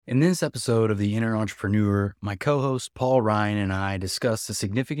In this episode of The Inner Entrepreneur, my co-host Paul Ryan and I discuss the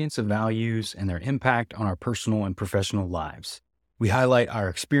significance of values and their impact on our personal and professional lives. We highlight our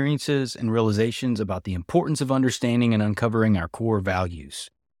experiences and realizations about the importance of understanding and uncovering our core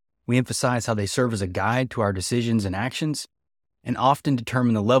values. We emphasize how they serve as a guide to our decisions and actions, and often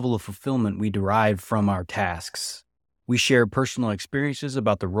determine the level of fulfillment we derive from our tasks. We share personal experiences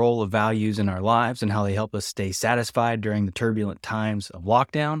about the role of values in our lives and how they help us stay satisfied during the turbulent times of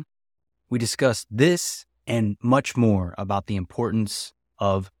lockdown. We discuss this and much more about the importance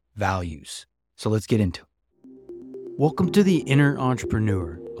of values. So let's get into it. Welcome to The Inner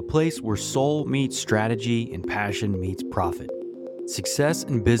Entrepreneur, a place where soul meets strategy and passion meets profit. Success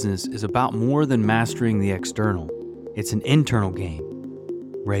in business is about more than mastering the external. It's an internal game.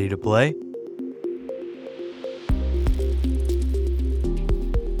 Ready to play?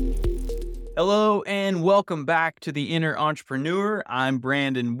 Hello and welcome back to The Inner Entrepreneur. I'm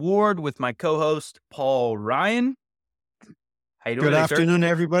Brandon Ward with my co-host Paul Ryan. How you doing Good today, afternoon, sir?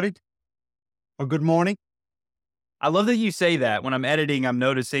 everybody. Or good morning. I love that you say that. When I'm editing, I'm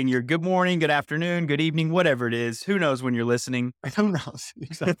noticing your good morning, good afternoon, good evening, whatever it is. Who knows when you're listening? I don't know.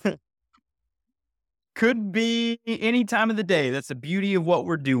 Exactly. Could be any time of the day. That's the beauty of what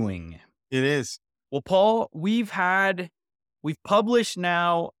we're doing. It is. Well, Paul, we've published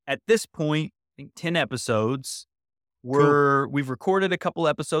now at this point, I think 10 episodes. We've recorded a couple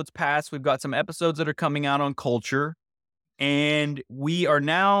episodes past. We've got some episodes that are coming out on culture, and we are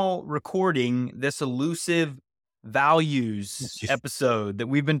now recording this elusive values episode that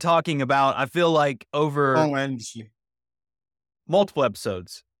we've been talking about. I feel like over endlessly. multiple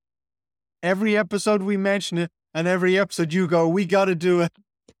episodes. Every episode we mention it, and every episode you go, we got to do it.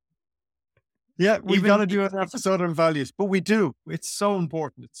 Yeah, we got to do an episode on values, but we do. It's so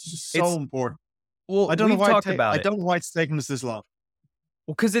important. It's just so important. Well, I don't know why about it. I don't know why it's taken us this long.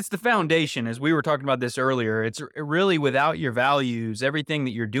 Well, because it's the foundation, as we were talking about this earlier. It's really without your values, everything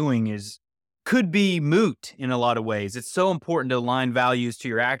that you're doing could be moot in a lot of ways. It's so important to align values to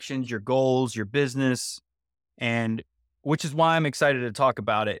your actions, your goals, your business, and which is why I'm excited to talk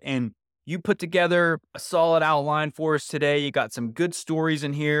about it. And you put together a solid outline for us today. You got some good stories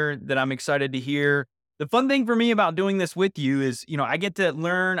in here that I'm excited to hear. The fun thing for me about doing this with you is, I get to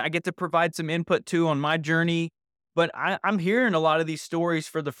learn, I get to provide some input too on my journey, but I'm hearing a lot of these stories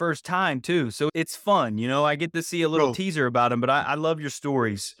for the first time too. So it's fun. I get to see a little teaser about them, but I love your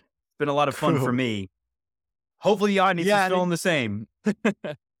stories. It's been a lot of fun for me. Hopefully the audience is feeling the same.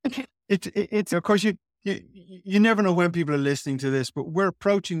 It's of course you never know when people are listening to this, but we're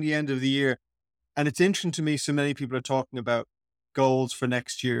approaching the end of the year, and it's interesting to me. So many people are talking about goals for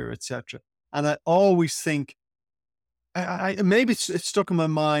next year, etc. And I always think, maybe it's stuck in my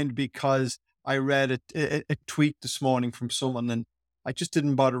mind because I read a tweet this morning from someone, and I just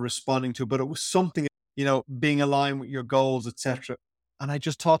didn't bother responding to it, but it was something, being aligned with your goals, etc. And I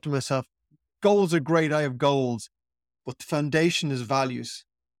just thought to myself, goals are great. I have goals, but the foundation is values.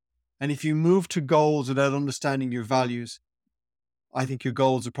 And if you move to goals without understanding your values, I think your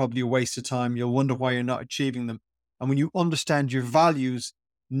goals are probably a waste of time. You'll wonder why you're not achieving them. And when you understand your values,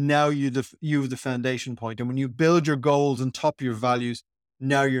 now you have the foundation point. And when you build your goals on top of your values,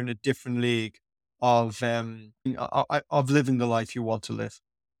 now you're in a different league of living the life you want to live.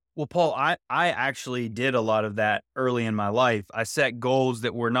 Well, Paul, I actually did a lot of that early in my life. I set goals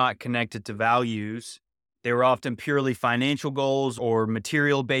that were not connected to values. They were often purely financial goals or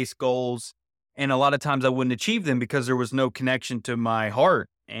material-based goals. And a lot of times I wouldn't achieve them because there was no connection to my heart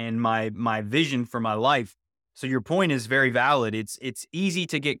and my vision for my life. So your point is very valid. It's easy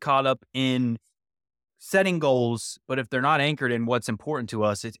to get caught up in setting goals, but if they're not anchored in what's important to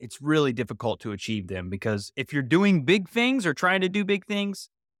us, it's really difficult to achieve them, because if you're doing big things or trying to do big things,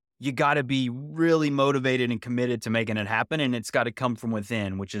 you got to be really motivated and committed to making it happen. And it's got to come from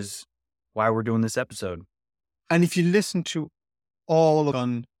within, which is why we're doing this episode. And if you listen to all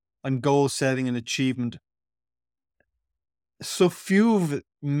on goal setting and achievement, so few of it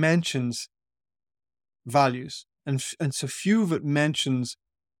mentions values, and so few of it mentions,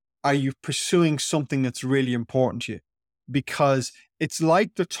 are you pursuing something that's really important to you? Because it's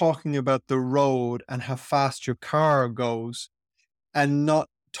like they're talking about the road and how fast your car goes, and not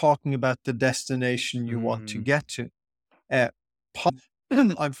talking about the destination you want to get to.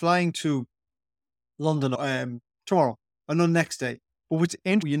 I'm flying to London tomorrow, and the next day. But what's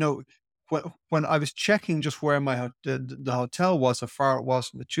interesting, when I was checking just where the hotel was, how far it was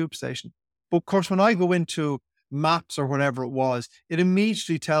from the tube station. But of course, when I go into maps or whatever it was, it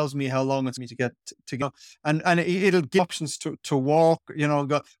immediately tells me how long it's me to get to go, and it'll give options to walk,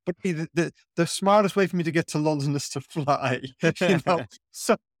 go. But the smartest way for me to get to London is to fly,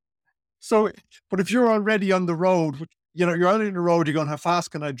 So So, but if you're already on the road, you're already on the road, you're going, how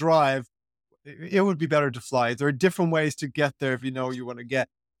fast can I drive? It would be better to fly. There are different ways to get there if you know you want to get.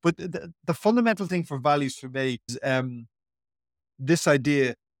 But the fundamental thing for values for me is this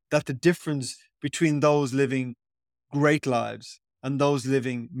idea that the difference between those living great lives and those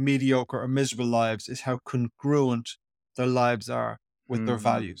living mediocre or miserable lives is how congruent their lives are with their Hmm.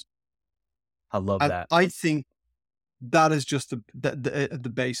 values. I love And that. I think that is just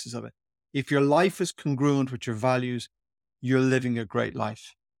the basis of it. If your life is congruent with your values, you're living a great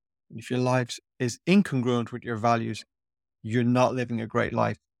life. And if your life is incongruent with your values, you're not living a great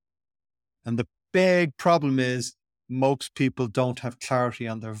life. And the big problem is most people don't have clarity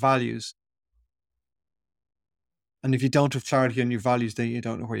on their values. And if you don't have clarity on your values, then you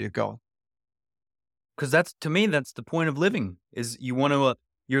don't know where you're going. Because that's, to me, that's the point of living, is you want to,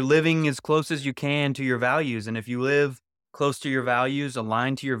 you're living as close as you can to your values. And if you live close to your values,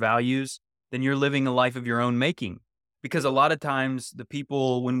 aligned to your values, then you're living a life of your own making. Because a lot of times the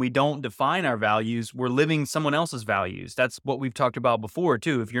people, when we don't define our values, we're living someone else's values. That's what we've talked about before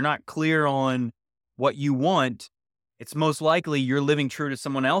too. If you're not clear on what you want, it's most likely you're living true to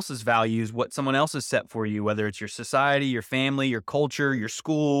someone else's values, what someone else has set for you, whether it's your society, your family, your culture, your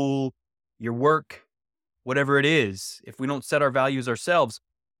school, your work, whatever it is. If we don't set our values ourselves,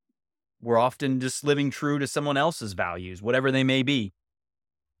 we're often just living true to someone else's values, whatever they may be.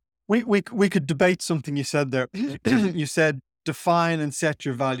 We could debate something you said there. You said define and set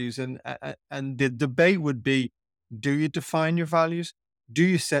your values, and the debate would be: do you define your values? Do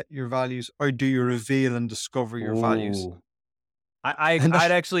you set your values, or do you reveal and discover your values? Ooh. I And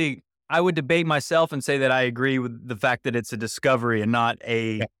I'd actually, I would debate myself and say that I agree with the fact that it's a discovery and not yeah,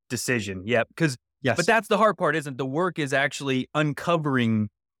 a decision. Yep. But yes, that's the hard part, isn't the work is actually uncovering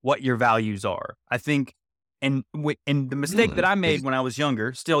what your values are. I think, and the mistake that I made when I was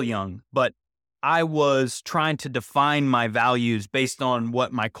younger, still young, but I was trying to define my values based on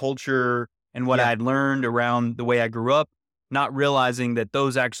what my culture and what I yeah, had learned around the way I grew up, not realizing that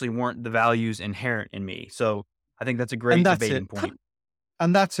those actually weren't the values inherent in me. So I think that's a and great that's it. debating point.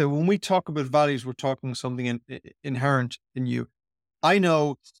 And that's it. When we talk about values, we're talking something inherent in you. I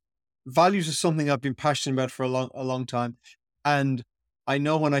know values is something I've been passionate about for a long time, and I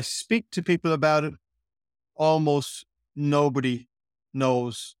know when I speak to people about it, almost nobody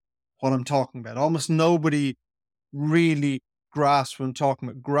knows what I'm talking about. Almost nobody really grasps what I'm talking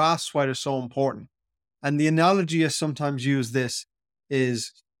about, grasps why they're so important. And the analogy I sometimes use this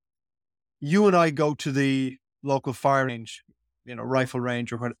is you and I go to the local fire range, rifle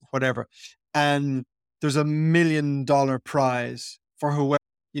range or whatever, and there's $1 million prize for whoever,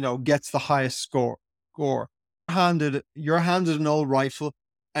 gets the highest score. You're handed an old rifle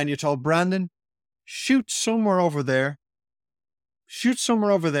and you're told, Brandon, shoot somewhere over there, shoot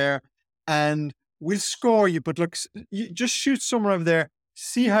somewhere over there, and we'll score you. But look, you just shoot somewhere over there,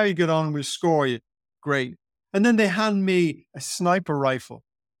 see how you get on, we'll score you. Great. And then they hand me a sniper rifle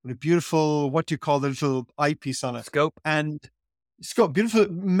with a beautiful, what do you call the little eyepiece on it? Scope. And scope, beautiful,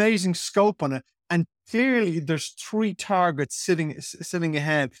 amazing scope on it. And clearly there's 3 targets sitting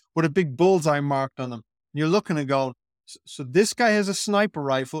ahead with a big bullseye marked on them. And you're looking and going, so this guy has a sniper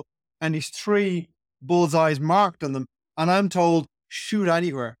rifle and he's 3 bullseyes marked on them. And I'm told, shoot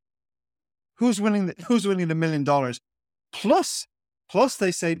anywhere. Who's winning the $1 million? Plus,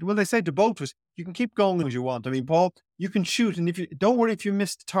 they say to both of us, you can keep going as you want. I mean, Paul, you can shoot, and if you don't worry if you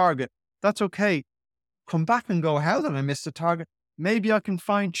miss the target, that's okay. Come back and go, how did I miss the target? Maybe I can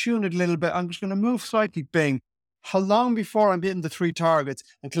fine tune it a little bit. I'm just going to move slightly. Bing. How long before I'm hitting the 3 targets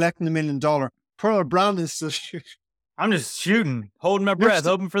and collecting $1 million? Pearl Brandon's still shooting. I'm just shooting, holding my You're breath,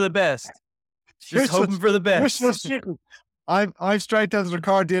 hoping for the best. You're Just hoping for the you're best. still shooting. I've straight down to the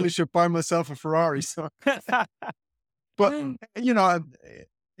car dealership, buy myself a Ferrari. So, but I'm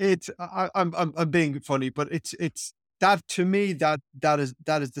being funny, but it's that to me that is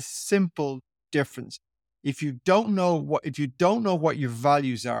the simple difference. If you don't know what your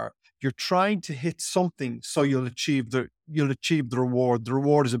values are, you're trying to hit something so you'll achieve the reward. The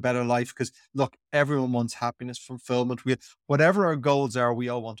reward is a better life because look, everyone wants happiness, fulfillment. Whatever our goals are, we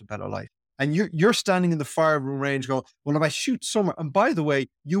all want a better life. And you're standing in the firing range going, well, if I shoot somewhere, and by the way,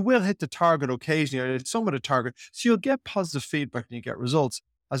 you will hit the target occasionally, or hit some of the target, so you'll get positive feedback and you get results,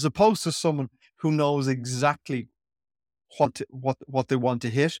 as opposed to someone who knows exactly what they want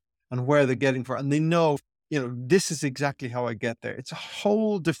to hit and where they're getting for, and they know, this is exactly how I get there. It's a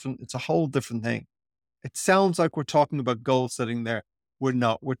whole different thing. It sounds like we're talking about goal setting there. We're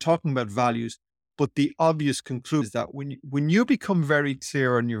not. We're talking about values. But the obvious conclusion is that when you become very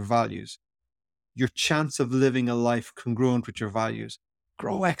clear on your values, your chance of living a life congruent with your values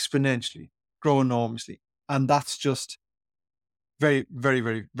grow exponentially, grow enormously. And that's just very, very,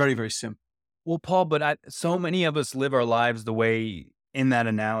 very, very, very simple. Well, Paul, but so many of us live our lives the way, in that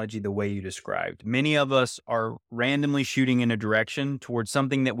analogy, the way you described. Many of us are randomly shooting in a direction towards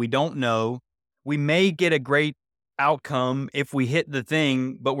something that we don't know. We may get a great outcome if we hit the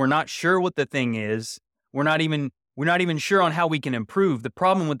thing, but we're not sure what the thing is. We're not even sure on how we can improve. The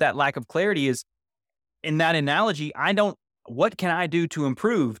problem with that lack of clarity is, in that analogy, what can I do to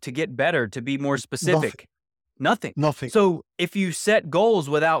improve, to get better, to be more Nothing, specific? Nothing. nothing. So if you set goals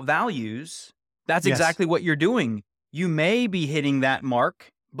without values, that's Yes. exactly what you're doing. You may be hitting that mark,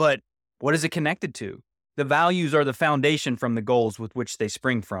 but what is it connected to? The values are the foundation from the goals with which they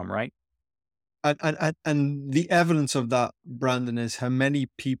spring from, right? And the evidence of that, Brandon, is how many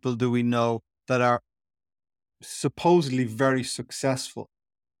people do we know that are supposedly very successful?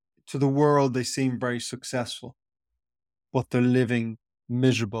 To the world, they seem very successful, but they're living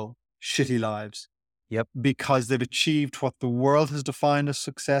miserable, shitty lives Yep. because they've achieved what the world has defined as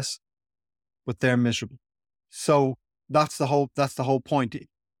success, but they're miserable. So that's the whole point.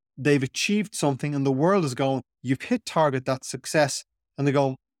 They've achieved something and the world is going, you've hit target, that's success. And they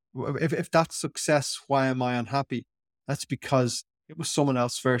go, if that's success, why am I unhappy? That's because it was someone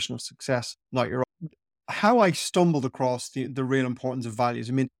else's version of success, not your own. How I stumbled across the real importance of values.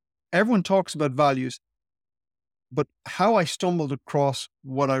 I mean, everyone talks about values, but how I stumbled across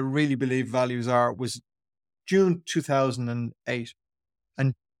what I really believe values are was June 2008.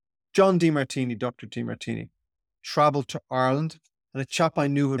 And John DeMartini, Dr. DeMartini, traveled to Ireland, and a chap I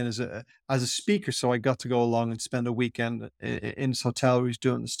knew as a speaker, so I got to go along and spend a weekend in his hotel where he's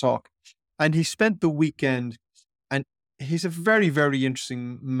doing this talk. And he spent the weekend, and he's a very, very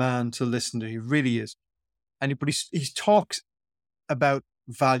interesting man to listen to. He really is. But he talks about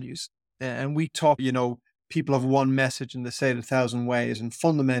values, and we talk, people have one message and they say it 1,000 ways, and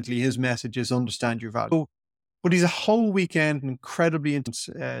fundamentally his message is understand your value. But he's a whole weekend, an incredibly intense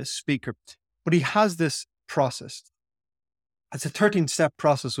speaker. But he has this process. It's a 13-step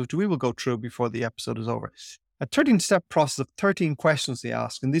process, which we will go through before the episode is over. A 13-step process of 13 questions they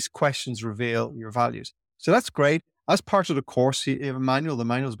ask, and these questions reveal your values. So that's great. As part of the course, you have a manual. The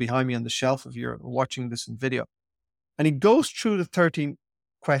manual is behind me on the shelf if you're watching this in video. And he goes through the 13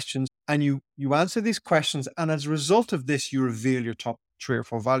 questions, and you answer these questions, and as a result of this, you reveal your top 3 or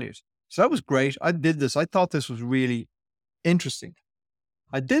 4 values. So that was great. I did this. I thought this was really interesting.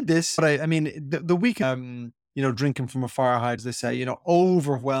 I did this, but I mean, the week, drinking from a fire hydrant, as they say,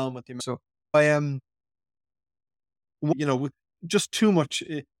 overwhelmed with the amount. So I am, with just too much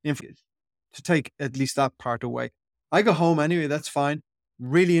information to take at least that part away. I go home anyway. That's fine.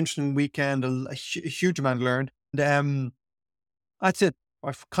 Really interesting weekend. A huge amount learned. And that's it.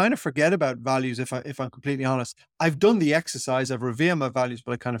 I kind of forget about values if I'm completely honest. I've done the exercise, I've revealed my values,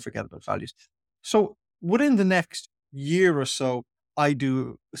 but I kind of forget about values. So within the next year or so, I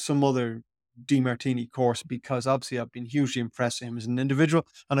do some other DeMartini course because obviously I've been hugely impressed with him as an individual,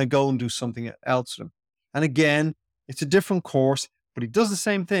 and I go and do something else with him. And again, it's a different course, but he does the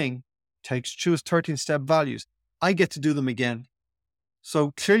same thing, choose 13-step values. I get to do them again.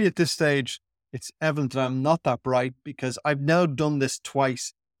 So clearly at this stage, it's evident that I'm not that bright because I've now done this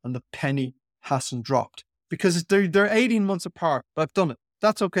twice and the penny hasn't dropped because they're 18 months apart, but I've done it.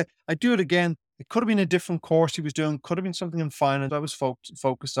 That's okay. I do it again. It could have been a different course he was doing, could have been something in finance I was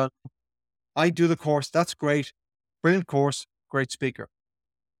focused on. I do the course. That's great. Brilliant course. Great speaker.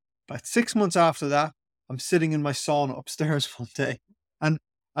 But 6 months after that, I'm sitting in my sauna upstairs one day. And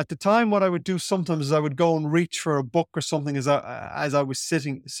at the time, what I would do sometimes is I would go and reach for a book or something as I was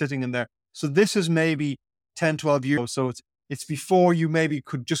sitting in there. So this is maybe 10, 12 years ago. So it's before you maybe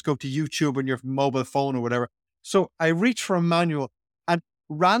could just go to YouTube on your mobile phone or whatever. So I reach for a manual, and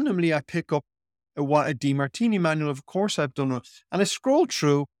randomly I pick up a DeMartini manual. Of course I've done it. And I scroll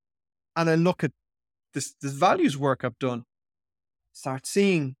through and I look at this values work I've done. Start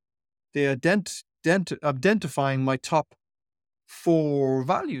seeing the identifying my top 4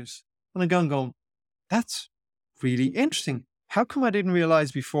 values. And I'm going, that's really interesting. How come I didn't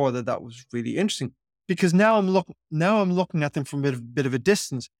realize before that was really interesting? Because now I'm looking at them from a bit of a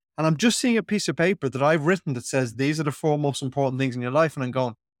distance, and I'm just seeing a piece of paper that I've written that says these are the 4 most important things in your life, and I'm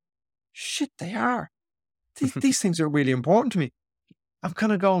going, shit, they are. These things are really important to me. I'm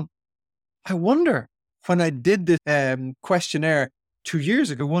kind of going, I wonder when I did this questionnaire 2 years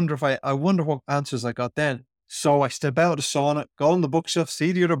ago. I wonder what answers I got then. So I step out of the sauna, go on the bookshelf,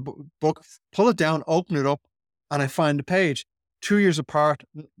 see the other book, pull it down, open it up, and I find the page 2 years apart.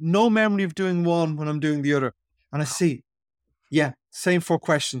 No memory of doing one when I'm doing the other. And I see, yeah, same 4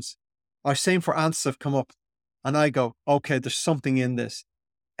 questions or same 4 answers have come up. And I go, okay, there's something in this.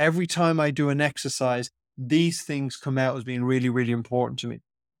 every time I do an exercise, these things come out as being really, really important to me.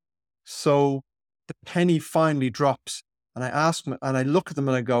 So the penny finally drops, and I ask them, and I look at them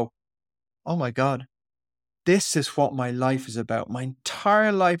and I go, oh my God, this is what my life is about. My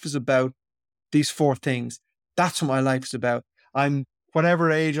entire life is about these four things. That's what my life is about. I'm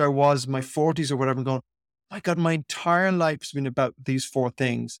whatever age I was, my 40s or whatever, I'm going, my God, my entire life has been about these four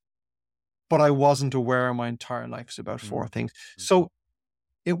things. But I wasn't aware my entire life is about four things. So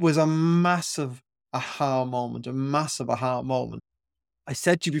it was a massive aha moment, a massive aha moment. I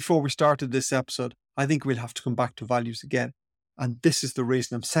said to you before we started this episode, I think we'll have to come back to values again. And this is the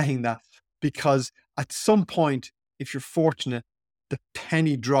reason I'm saying that, because at some point, if you're fortunate, the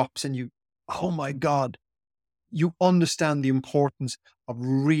penny drops and you, oh my God, you understand the importance of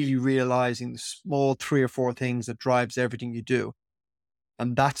really realizing the small 3 or 4 things that drives everything you do.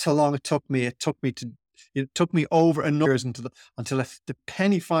 And that's how long it took me. It took me over a number of years until the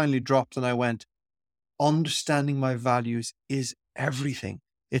penny finally dropped and I went, understanding my values is everything.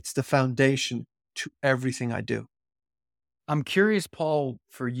 It's the foundation to everything I do. I'm curious, Paul,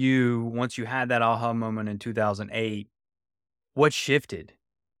 for you, once you had that aha moment in 2008, what shifted?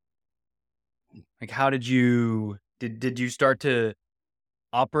 Like, how did you start to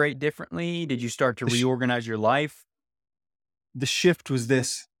operate differently? Did you start to The, sh- reorganize your life? the shift was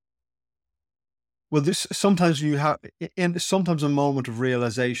this. Well, this sometimes you have, and sometimes a moment of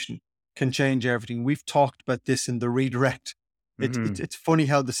realization can change everything. We've talked about this in the redirect. It's funny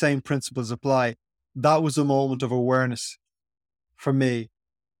how the same principles apply. That was a moment of awareness for me,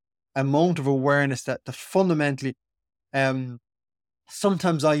 a moment of awareness that fundamentally,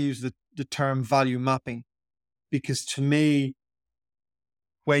 sometimes I use the term value mapping, because to me,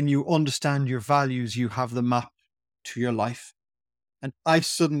 when you understand your values, you have the map to your life. And I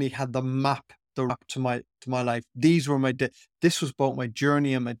suddenly had the map to my life. These were this was both my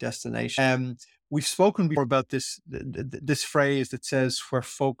journey and my destination. We've spoken before about this phrase that says, where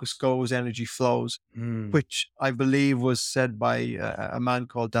focus goes, energy flows, which I believe was said by a man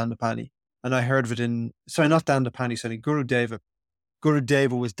called Dandapani. And I heard of it not Dandapani, sorry, Guru Deva. Guru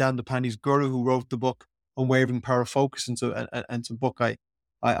Deva was Dandapani's guru, who wrote the book Unwavering Power of Focus. And it's a book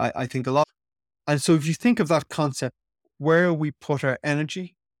I think a lot. And so if you think of that concept, where we put our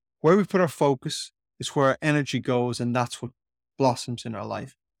energy, where we put our focus is where our energy goes, and that's what blossoms in our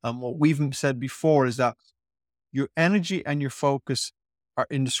life. And what we've said before is that your energy and your focus are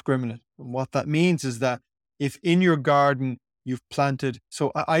indiscriminate. And what that means is that if in your garden you've planted,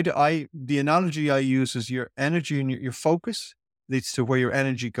 so the analogy I use is your energy and your focus leads to where your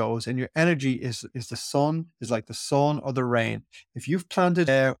energy goes, and your energy is the sun, is like the sun or the rain. If you've planted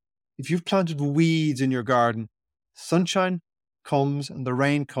weeds in your garden, sunshine comes and the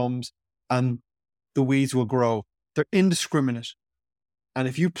rain comes and the weeds will grow. They're indiscriminate. And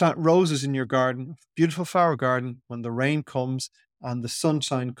if you plant roses in your garden, beautiful flower garden, when the rain comes and the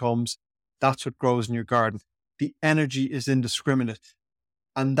sunshine comes, that's what grows in your garden. The energy is indiscriminate.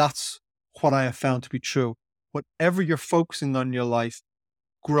 And that's what I have found to be true. Whatever you're focusing on in your life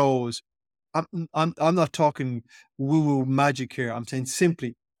grows. I'm not talking woo-woo magic here. I'm saying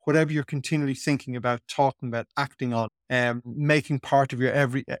simply, whatever you're continually thinking about, talking about, acting on, making part of your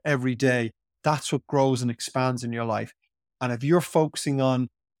every day, that's what grows and expands in your life. And if you're focusing on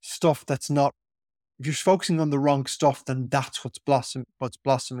stuff if you're focusing on the wrong stuff, then that's what's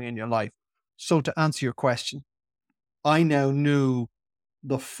blossoming in your life. So to answer your question, I now knew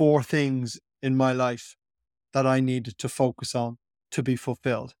the 4 things in my life that I needed to focus on to be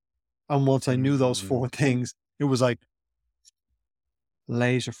fulfilled. And once I knew those 4 things, it was like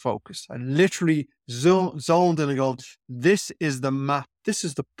laser focused. I literally zoned in and go, this is the map. This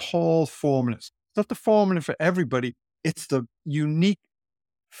is the Paul formula. It's not the formula for everybody. It's the unique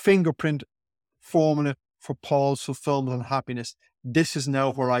fingerprint formula for Paul's fulfillment and happiness. This is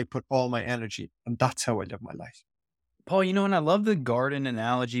now where I put all my energy. And that's how I live my life. Paul, and I love the garden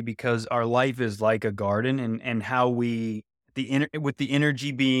analogy, because our life is like a garden, and how with the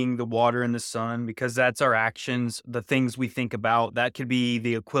energy being the water and the sun, because that's our actions, the things we think about, that could be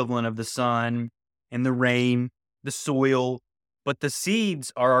the equivalent of the sun and the rain, the soil, but the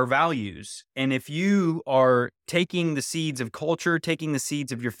seeds are our values. And if you are taking the seeds of culture, taking the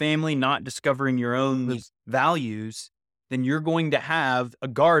seeds of your family, not discovering your own values, then you're going to have a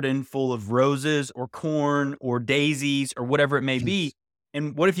garden full of roses or corn or daisies or whatever it may be.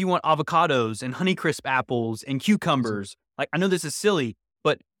 And what if you want avocados and Honeycrisp apples and cucumbers? Like, I know this is silly,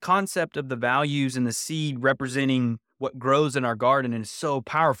 but concept of the values and the seed representing what grows in our garden is so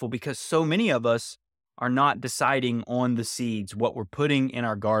powerful, because so many of us are not deciding on the seeds, what we're putting in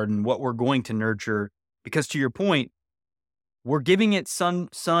our garden, what we're going to nurture. Because to your point, we're giving it sun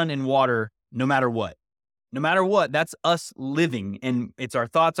and water no matter what. No matter what, that's us living, and it's our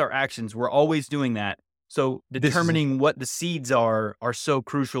thoughts, our actions. We're always doing that. So This is it. determining what the seeds are so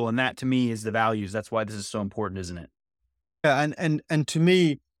crucial, and that to me is the values. That's why this is so important, isn't it? Yeah, and to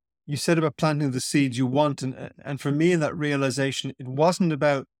me, you said about planting the seeds you want, and for me in that realization, it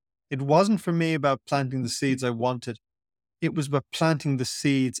wasn't for me about planting the seeds I wanted. It was about planting the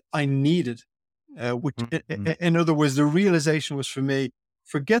seeds I needed. Mhm. In other words, the realization was for me: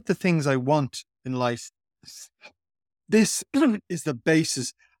 forget the things I want in life. This is the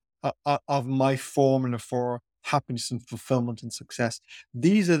basis of my formula for happiness and fulfillment and success.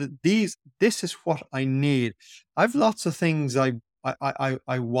 This is what I need. I've lots of things I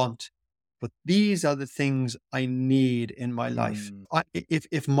want, but these are the things I need in my life. Mm.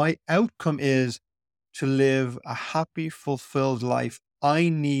 If my outcome is to live a happy, fulfilled life, I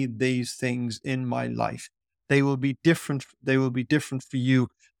need these things in my life. They will be different. They will be different for you.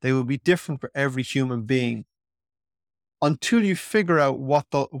 They will be different for every human being. Until you figure out what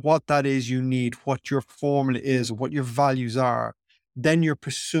that is you need, what your formula is, what your values are, then you're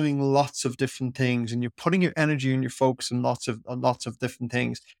pursuing lots of different things, and you're putting your energy and your focus on lots of different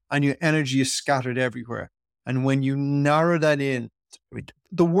things, and your energy is scattered everywhere. And when you narrow that in,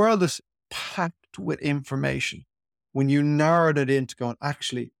 the world is packed with information. When you narrow that into going,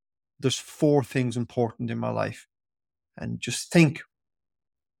 actually, there's 4 things important in my life, and just think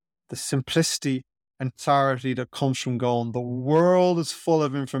the simplicity and clarity that comes from going, the world is full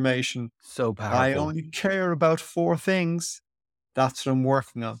of information. So I powerful. only care about 4 things. That's what I'm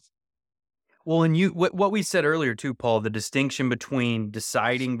working on. Well, and what we said earlier too, Paul, the distinction between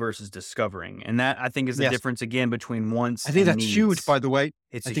deciding versus discovering, and that I think is the Yes. difference again between wants I think and that's huge, needs. by the way.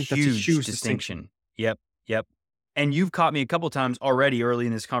 It's I a think that's a huge huge distinction. distinction. Yep, yep. And you've caught me a couple times already early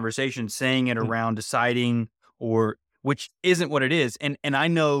in this conversation saying it Mm, around deciding, or which isn't what it is. And I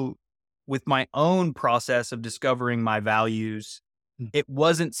know with my own process of discovering my values, mm. it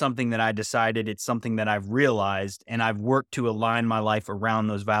wasn't something that I decided. It's something that I've realized, and I've worked to align my life around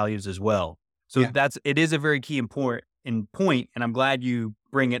those values as well. So Yeah. it is a very key important point, and I'm glad you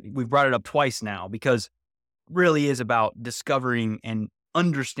bring it. We've brought it up twice now because it really is about discovering and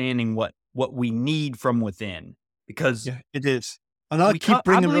understanding what we need from within. Because Yeah, it is. And I'll keep I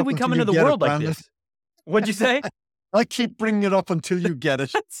bringing it believe up we come until you into the get it, world like Brandon. this. What'd you say? I'll keep bringing it up until you get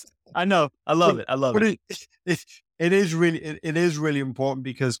it. I know. I But love it. I love but it. it is really important,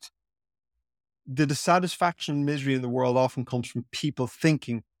 because the dissatisfaction and misery in the world often comes from people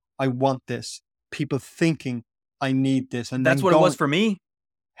thinking, I want this. People thinking, I need this. And That's then what it was going, for me.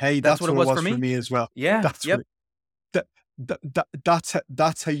 hey, That's that's what it what it was for was for me. me as well. Yeah. That's what Yep. it,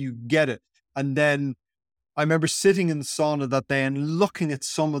 that's how you get it. And then I remember sitting in the sauna that day and looking at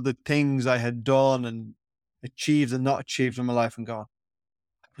some of the things I had done and achieved and not achieved in my life, and going,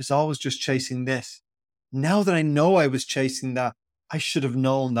 I was always just chasing this. Now that I know I was chasing that, I should have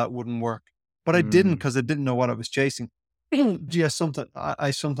known that wouldn't work. But I didn't, Mm. because I didn't know what I was chasing. Yeah, sometimes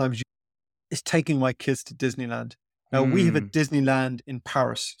I sometimes is taking my kids to Disneyland. Now we have a Mm. Disneyland in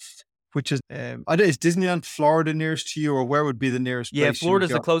Paris, which is I don't, is Disneyland Florida nearest to you, or where would be the nearest Yeah, place you would Florida's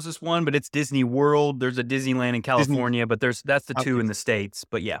the go? closest one, but it's Disney World. There's a Disneyland in Disney. California, but that's the two Okay. in the States.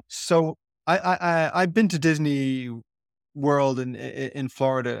 But yeah, So I've been to Disney World in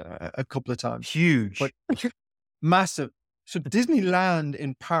Florida a couple of times, but huge. massive. So Disneyland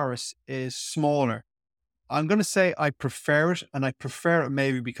in Paris is smaller. I'm going to say I prefer it, and I prefer it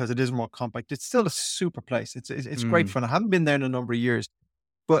maybe because it is more compact. It's still a super place. It's great Mm. fun. I haven't been there in a number of years,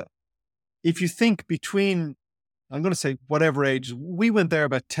 but if you think between, I'm going to say whatever age, we went there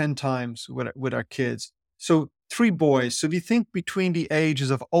about 10 times with our kids. So 3 boys. So if you think between the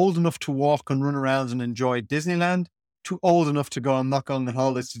ages of old enough to walk and run around and enjoy Disneyland to old enough to go, I'm not going on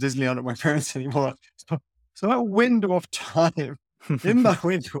holidays to Disneyland with my parents anymore. So that window of time, in that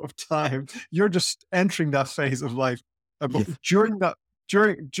window of time, you're just entering that phase of life. But Yeah. during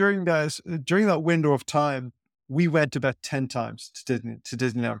that window of time, we went about 10 times to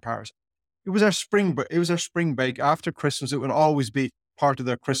Disneyland Paris. It was our spring break after Christmas. It would always be part of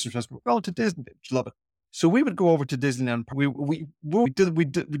their Christmas festival. We're going to Disney. Just love it. So we would go over to Disneyland. We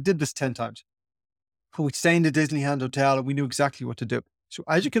did this 10 times. We'd stay in the Disneyland hotel, and we knew exactly what to do. So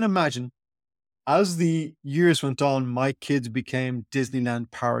as you can imagine, as the years went on, my kids became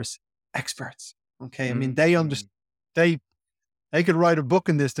Disneyland Paris experts. Okay. I mean, Mm. they they could write a book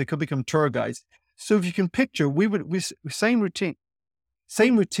in this. They could become tour guides. So if you can picture, same routine.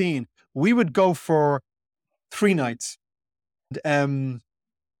 Same routine. We would go for 3 nights. Um,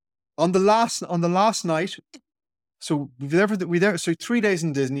 on the last night, so we there, so 3 days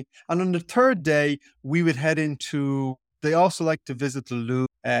in Disney, and on the third day we would head into They also like to visit the Louvre,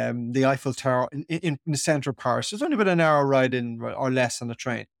 the Eiffel Tower in the center of Paris. It's only about an hour ride in or less on the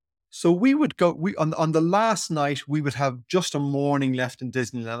train. So we would go, on the last night, we would have just a morning left in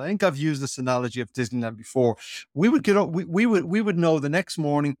Disneyland. I think I've used this analogy of Disneyland before. We would get up, we would know the next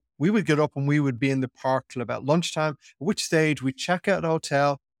morning, we would get up and we would be in the park till about lunchtime, at which stage we'd check out the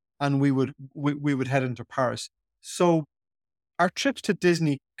hotel and we would head into Paris. So our trips to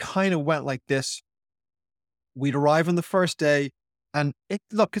Disney kind of went like this. We'd arrive on the first day, and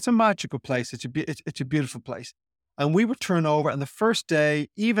it's a magical place. It's a beautiful place. And we would turn over, and the first day,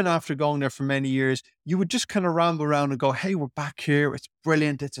 even after going there for many years, you would just kind of ramble around and go, "Hey, we're back here. It's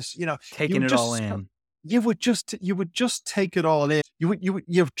brilliant. It's just, you Taking would it all just, in. you would just take it all in.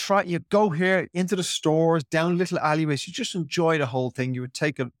 You go here into the stores, down little alleyways. You just enjoy the whole thing. You would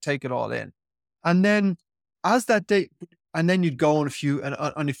take it all in, and then as that day, and then you'd go on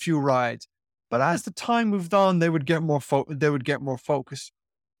a few rides. But as the time moved on, they would get more focused.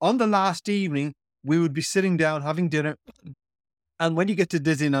 On the last evening, we would be sitting down having dinner, and when you get to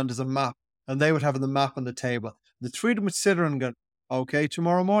Disneyland, there's a map, and they would have the map on the table. The three of them would sit there and go, "Okay,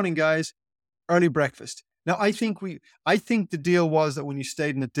 tomorrow morning, guys, early breakfast." Now, I think the deal was that when you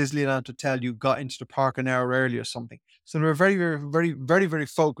stayed in a Disneyland hotel, you got into the park an hour early or something. So they were very, very, very, very, very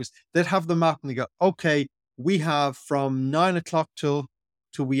focused. They'd have the map and they go, "Okay, we have from 9 o'clock till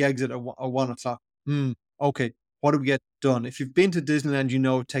we exit at 1 o'clock. Okay, what do we get done?" If you've been to Disneyland, you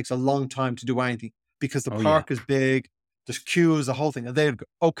know it takes a long time to do anything because the Oh, yeah. park is big, there's queues, the whole thing. And they'd go,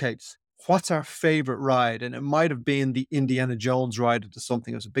 "Okay, what's our favorite ride?" And it might have been the Indiana Jones ride or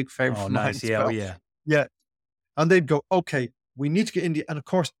something. It was a big favorite Oh, of mine nice. as Yeah. Oh, well. yeah. Yeah. And they'd go, "Okay, we need to get India." And of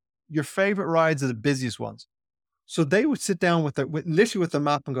course, your favorite rides are the busiest ones. So they would sit down literally with the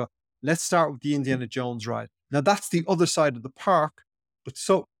map and go, "Let's start with the Indiana Jones ride." Now that's the other side of the park,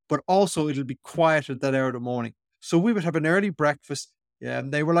 but also it'll be quieter that hour of the morning. So we would have an early breakfast. Yeah,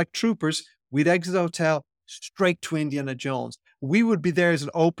 and they were like troopers. We'd exit the hotel straight to Indiana Jones. We would be there as it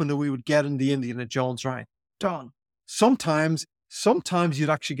opened and we would get in the Indiana Jones ride. Done. Sometimes you'd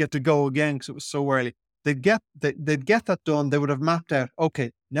actually get to go again because it was so early. They'd get that done. They would have mapped out,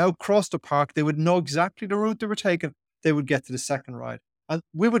 okay, now across the park, they would know exactly the route they were taking. They would get to the second ride. And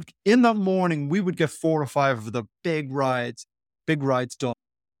in that morning, we would get 4 or 5 of the big rides done.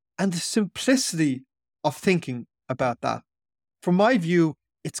 And the simplicity of thinking about that, from my view,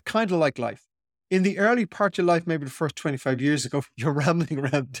 it's kind of like life. In the early part of your life, maybe the first 25 years ago, you're rambling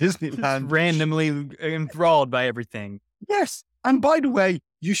around Disneyland. Randomly enthralled by everything. Yes. And by the way,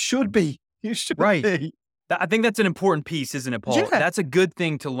 you should be. You should Right. be. I think that's an important piece, isn't it, Paul? Yeah. That's a good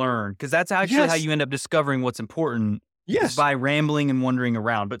thing to learn because that's actually how Yes. you end up discovering what's important is Yes. by rambling and wandering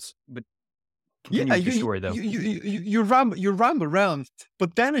around. But continue with your story, though. You ramble around,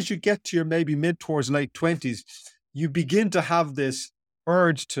 but then as you get to your maybe mid towards late 20s, you begin to have this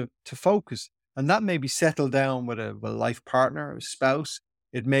urge to focus, and that may be settle down with a life partner, a spouse.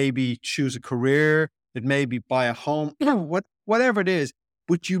 It may be choose a career. It may be buy a home. Whatever it is,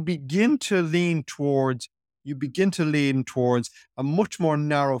 but you begin to lean towards a much more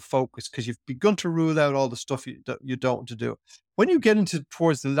narrow focus because you've begun to rule out all the stuff you don't want to do. When you get into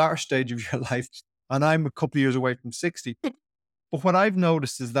towards the latter stage of your life, and I'm a couple of years away from 60, but what I've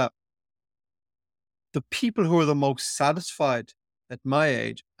noticed is that the people who are the most satisfied at my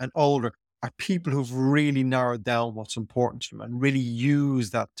age and older are people who've really narrowed down what's important to them and really use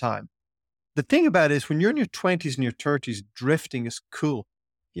that time. The thing about it is when you're in your 20s and your 30s, drifting is cool.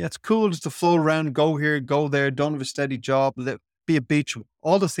 Yeah, it's cool just to float around, go here, go there, don't have a steady job, be a beach.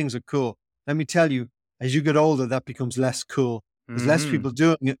 All those things are cool. Let me tell you, as you get older, that becomes less cool. There's less people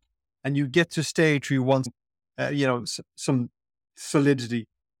doing it, and you get to a stage where you want, some solidity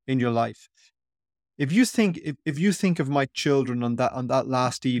in your life. If you think of my children on that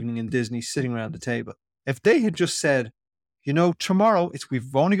last evening in Disney, sitting around the table, if they had just said, tomorrow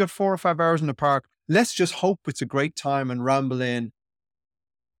we've only got 4 or 5 hours in the park. Let's just hope it's a great time and ramble in.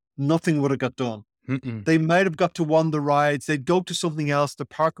 Nothing would have got done. Mm-mm. They might have got to one of the rides. They'd go to something else. The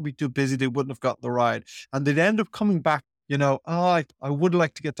park would be too busy. They wouldn't have got the ride. And they'd end up coming back, I would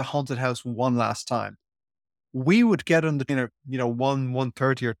like to get to Haunted House one last time. We would get on the dinner,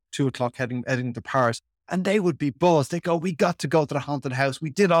 1:30 or 2 o'clock heading to Paris, and they would be buzzed. They go, "We got to go to the Haunted House. We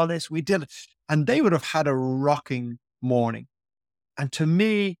did all this. We did it." And they would have had a rocking morning. And to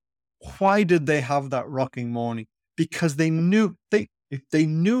me, why did they have that rocking morning? Because they knew if they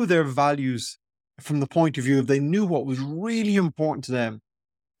knew their values from the point of view, if they knew what was really important to them,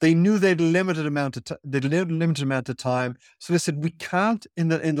 they knew they'd a limited amount of time. So they said, "We can't in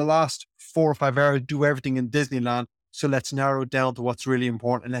the last 4 or 5 hours do everything in Disneyland. So let's narrow it down to what's really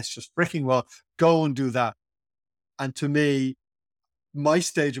important, and let's just freaking well go and do that." And to me, my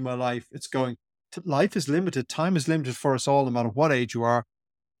stage of my life, it's going, life is limited. Time is limited for us all, no matter what age you are.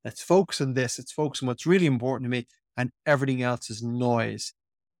 Let's focus on this. Let's focus on what's really important to me. And everything else is noise.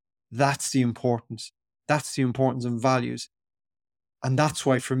 That's the importance. That's the importance of values. And that's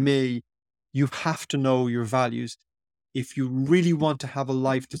why for me, you have to know your values. If you really want to have a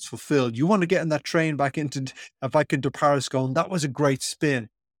life that's fulfilled, you want to get in that train back into Paris going, that was a great spin.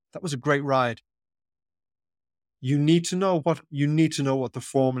 That was a great ride. You need to know what the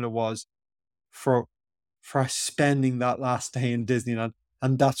formula was for spending that last day in Disneyland.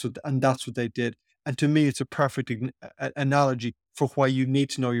 And that's what they did. And to me, it's a perfect analogy for why you need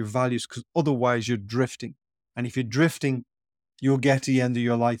to know your values, because otherwise you're drifting. And if you're drifting, you'll get to the end of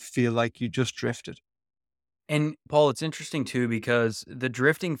your life, feel like you just drifted. And Paul, it's interesting too, because the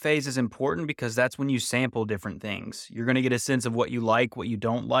drifting phase is important because that's when you sample different things. You're going to get a sense of what you like, what you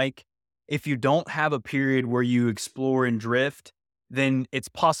don't like. If you don't have a period where you explore and drift, then it's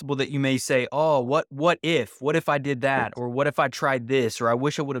possible that you may say, "Oh, what if? What if I did that? Or what if I tried this? Or I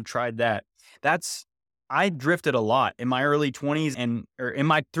wish I would have tried that." That's I drifted a lot in my early 20s and or in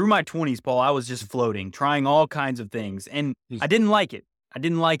my through my 20s, Paul. I was just floating, trying all kinds of things, and I didn't like it. I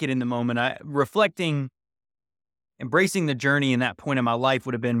didn't like it in the moment. Embracing the journey in that point in my life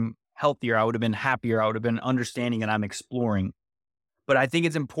would have been healthier. I would have been happier. I would have been understanding and I'm exploring. But I think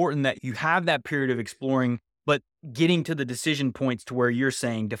it's important that you have that period of exploring, but getting to the decision points to where you're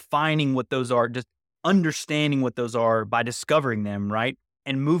saying, defining what those are, just understanding what those are by discovering them, right?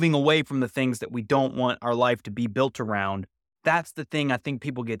 And moving away from the things that we don't want our life to be built around. That's the thing I think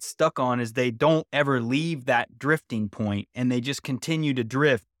people get stuck on is they don't ever leave that drifting point and they just continue to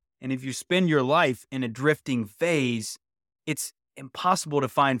drift. And if you spend your life in a drifting phase, it's impossible to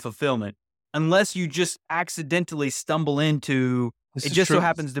find fulfillment unless you just accidentally stumble into This it is just so true.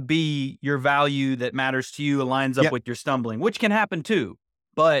 happens to be your value that matters to you aligns up Yeah. with your stumbling, which can happen too.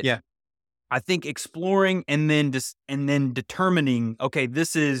 But Yeah. I think exploring and then determining, okay,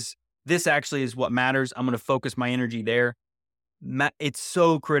 this actually is what matters. I'm going to focus my energy there. It's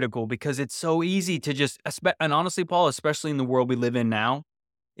so critical because it's so easy to just, and honestly, Paul, especially in the world we live in now,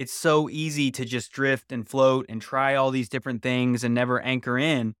 it's so easy to just drift and float and try all these different things and never anchor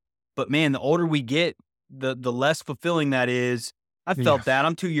in. But man, the older we get, the less fulfilling that is. I Yeah. felt that.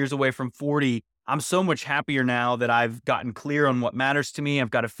 I'm 2 years away from 40. I'm so much happier now that I've gotten clear on what matters to me. I've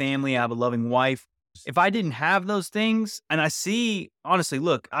got a family. I have a loving wife. If I didn't have those things, and I see, honestly,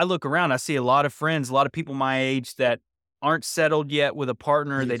 look, I look around, I see a lot of friends, a lot of people my age that aren't settled yet with a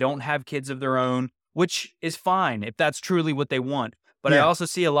partner. They don't have kids of their own, which is fine if that's truly what they want. But I Yeah. also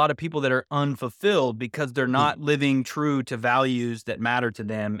see a lot of people that are unfulfilled because they're Yeah. not living true to values that matter to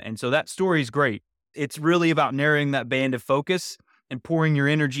them. And so that story is great. It's really about narrowing that band of focus and pouring your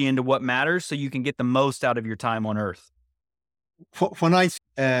energy into what matters so you can get the most out of your time on earth. When I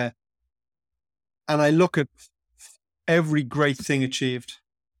look at every great thing achieved,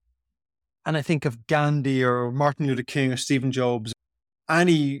 and I think of Gandhi or Martin Luther King or Stephen Jobs,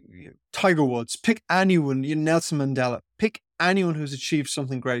 any Tiger Woods, pick anyone, Nelson Mandela, pick anyone who's achieved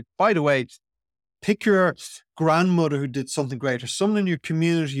something great. By the way, pick your grandmother who did something great, or someone in your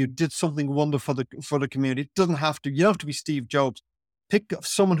community who did something wonderful for the community. It doesn't have to, you don't have to be Steve Jobs. Pick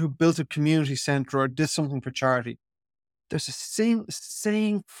someone who built a community center or did something for charity. There's a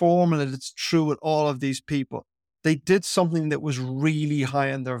same formula that's true with all of these people. They did something that was really high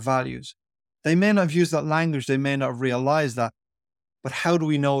in their values. They may not have used that language, they may not have realized that, but how do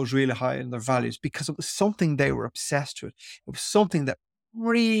we know it was really high in their values? Because it was something they were obsessed with. It was something that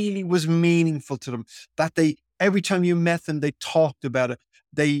really was meaningful to them, that they, every time you met them, they talked about it.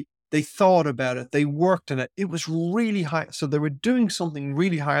 They thought about it. They worked on it. It was really high. So they were doing something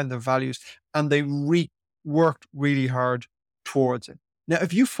really high in their values and they worked really hard towards it. Now,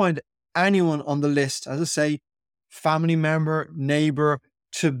 if you find anyone on the list, as I say, family member, neighbor,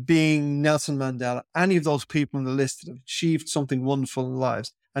 to being Nelson Mandela, any of those people on the list that have achieved something wonderful in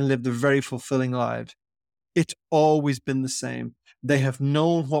lives and lived a very fulfilling life, it's always been the same. They have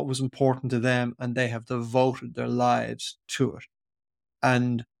known what was important to them and they have devoted their lives to it.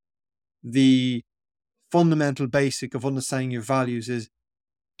 And the fundamental basic of understanding your values is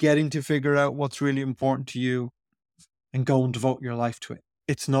getting to figure out what's really important to you and go and devote your life to it.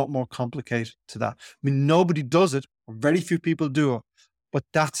 It's not more complicated to that. I mean, nobody does it, or very few people do it, but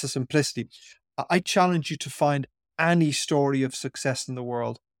that's the simplicity. I challenge you to find any story of success in the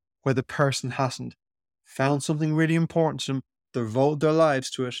world where the person hasn't found something really important to them, devoted their lives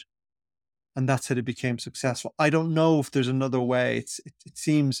to it, and that's how they became successful. I don't know if there's another way. It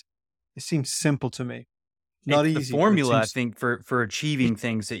seems simple to me. Not It's the easy, but it formula, I seems. think, for achieving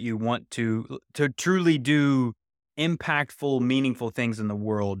things that you want to truly do impactful, meaningful things in the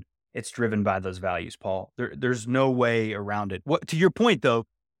world, it's driven by those values, Paul. There's no way around it. What, to your point though,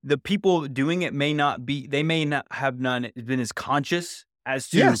 the people doing it may not have been as conscious as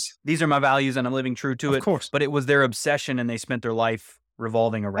to Yes, these are my values and I'm living true to of it, course. but it was their obsession and they spent their life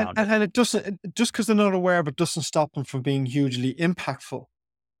revolving And, around it. and, and it doesn't, just because they're not aware of it, doesn't stop them from being hugely impactful.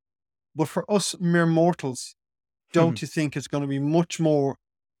 But for us mere mortals, don't you think it's going to be much more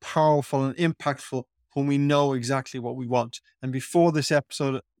powerful and impactful when we know exactly what we want? And before this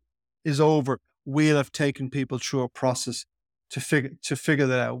episode is over, we'll have taken people through a process to figure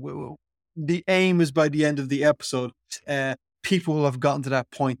that out. The aim is by the end of the episode, people will have gotten to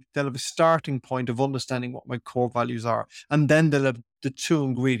that point. They'll have a starting point of understanding what my core values are. And then they'll have the two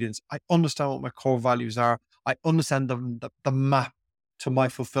ingredients. I understand what my core values are. I understand the map to my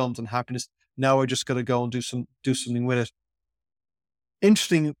fulfillment and happiness. Now I just got to go and do something with it.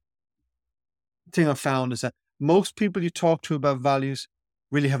 Interesting thing I found is that most people you talk to about values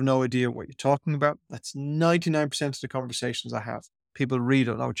really have no idea what you're talking about. That's 99% of the conversations I have. People really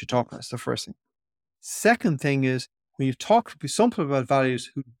don't know what you're talking about. That's the first thing. Second thing is, when you talk to some people about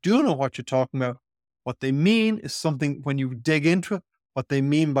values who do know what you're talking about, what they mean is something, when you dig into it, what they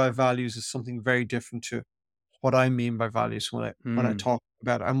mean by values is something very different to what I mean by values when I talk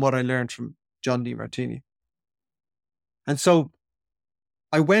about it, and what I learned from John DeMartini. And so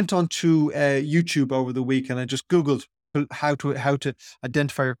I went onto YouTube over the week and I just Googled how to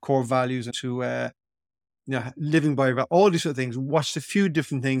identify your core values and to living by all these sort of things. Watched a few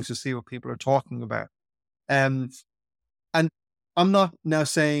different things to see what people are talking about. And I'm not now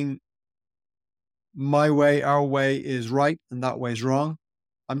saying my way, our way is right and that way is wrong.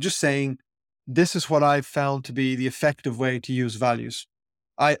 I'm just saying this is what I've found to be the effective way to use values.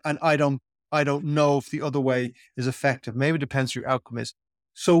 I don't know if the other way is effective. Maybe it depends what your outcome is.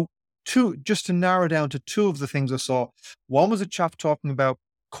 So just to narrow down to two of the things I saw. One was a chap talking about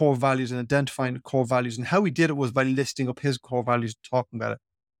core values and identifying the core values, and how he did it was by listing up his core values and talking about it.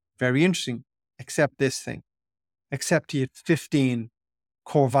 Very interesting, except this thing. Except he had 15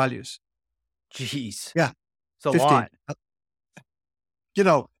 core values. Jeez. Yeah. It's a 15. lot.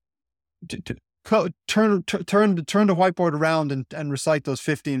 Turn the whiteboard around and recite those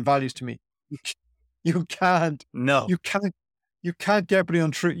 15 values to me. You can't. No. You can't get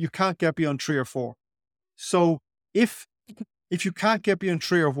beyond three. You can't get beyond 3 or 4. So if you can't get beyond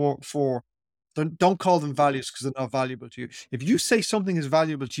 3 or 4, then don't call them values because they're not valuable to you. If you say something is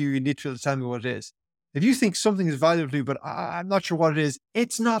valuable to you, you need to be able to tell me what it is. If you think something is valuable to you, but I'm not sure what it is,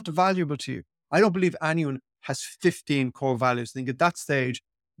 it's not valuable to you. I don't believe anyone has 15 core values. I think at that stage,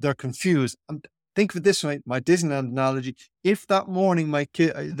 they're confused. And think of it this way, my Disneyland analogy, if that morning my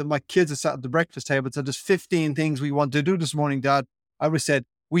kids are sat at the breakfast table and said, there's 15 things we want to do this morning, Dad, I would have said,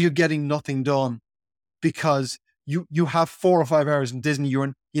 well, you're getting nothing done because you have 4 or 5 hours in Disney.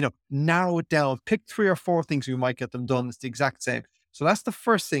 You're narrow it down, pick 3 or 4 things you might get them done. It's the exact same. So that's the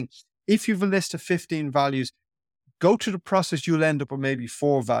first thing. If you've a list of 15 values, go through the process, you'll end up with maybe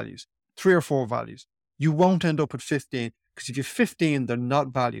 4 values, 3 or 4 values. You won't end up with 15 because if you're 15, they're not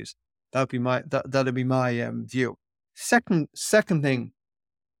values. That'd be my view. Second thing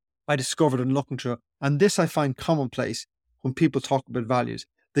I discovered in looking through it, and this I find commonplace when people talk about values.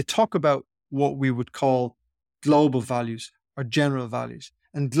 They talk about what we would call global values or general values.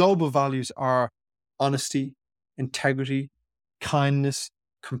 And global values are honesty, integrity, kindness,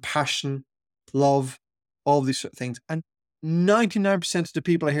 compassion, love, all these sort of things. And 99% of the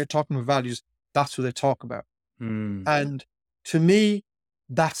people I hear talking about values, that's what they talk about. And to me,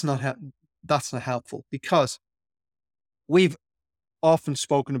 that's not helpful, because we've often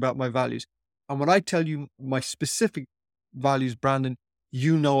spoken about my values. And when I tell you my specific values, Brandon,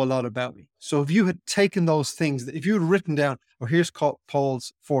 you know a lot about me. So if you had taken those things, if you had written down, here's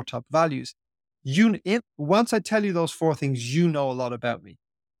Paul's 4 top values, once I tell you those 4 things, you know a lot about me.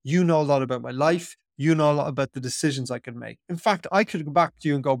 You know a lot about my life. You know a lot about the decisions I can make. In fact, I could go back to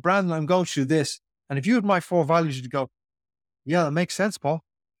you and go, Brandon, I'm going through this. And if you had my 4 values, you'd go, yeah, that makes sense, Paul.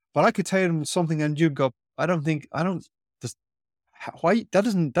 But I could tell you something and you'd go, why? That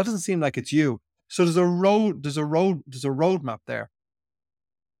doesn't seem like it's you. So there's a roadmap there.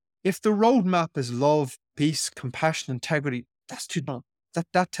 If the roadmap is love, peace, compassion, integrity, that's too long.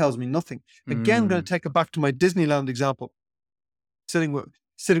 That tells me nothing. Again, I'm going to take it back to my Disneyland example. Sitting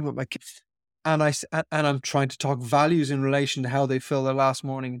with my kids, and I'm trying to talk values in relation to how they feel their last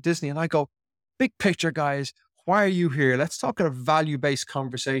morning in Disney. And I go, big picture, guys, why are you here? Let's talk a value-based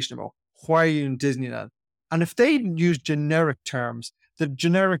conversation about why are you in Disneyland? And if they use generic terms, the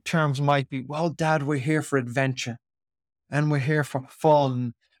generic terms might be, well, Dad, we're here for adventure, and we're here for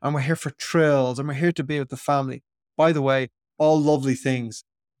fun, and we're here for thrills, and we're here to be with the family. by the way, all lovely things,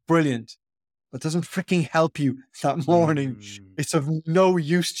 brilliant, but doesn't freaking help you that morning. Mm. It's of no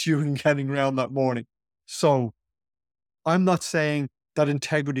use to you in getting around that morning. So I'm not saying that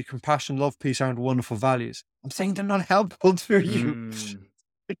integrity, compassion, love, peace aren't wonderful values. I'm saying they're not helpful for you. Mm.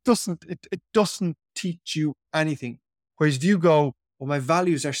 It doesn't teach you anything. Whereas if you go, well, my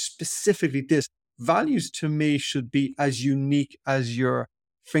values are specifically this. Values to me should be as unique as your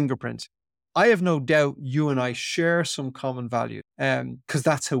fingerprint. I have no doubt you and I share some common value, because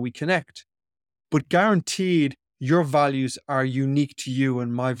that's how we connect. But guaranteed, your values are unique to you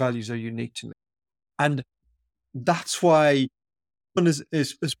and my values are unique to me. And that's why one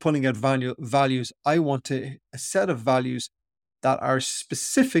is putting out values. I want a set of values that are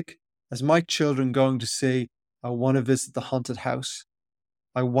specific as my children going to say, I want to visit the haunted house.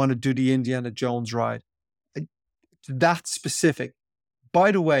 I want to do the Indiana Jones ride. That's specific.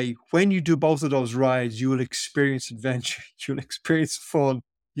 By the way, when you do both of those rides, you will experience adventure. You'll experience fun.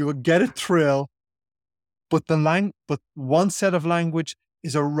 You will get a thrill. But but one set of language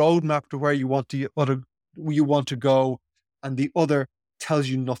is a roadmap to where you want to go, and the other tells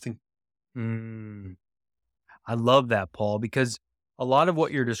you nothing. Mm. I love that, Paul, because a lot of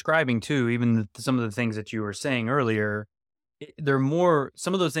what you're describing too, even some of the things that you were saying earlier, they're more,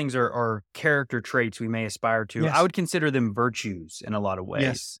 some of those things are character traits we may aspire to. I Yes. would consider them virtues in a lot of Yes.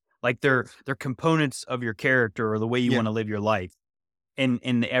 ways. Like they're components of your character or the way you Yeah. want to live your life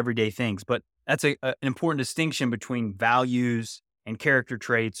in the everyday things. But that's an important distinction between values and character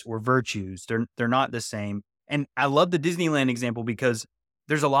traits or virtues. They're not the same. And I love the Disneyland example because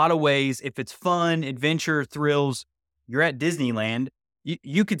there's a lot of ways, if it's fun, adventure, thrills, you're at Disneyland,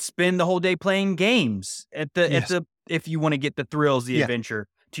 you could spend the whole day playing games Yes. if you want to get the thrills, the Yeah. adventure.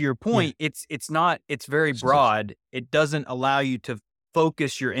 To your Yeah. point, it's very It's just- broad. It doesn't allow you to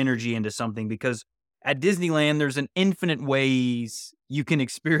focus your energy into something because at Disneyland, there's an infinite ways you can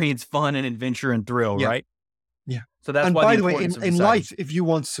experience fun and adventure and thrill, Yeah. right? Yeah. So that's And why the by the way, importance of in deciding. life, if you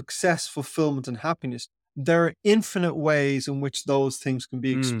want success, fulfillment, and happiness, there are infinite ways in which those things can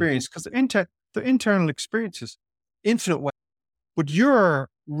be Mm, experienced because they're internal experiences, infinite ways. But your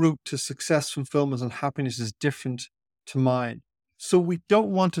route to success, fulfillment, and happiness is different to mine. So we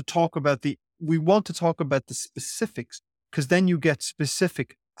don't want to talk about we want to talk about the specifics because then you get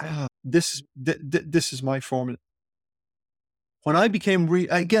specific. This is my formula. When I became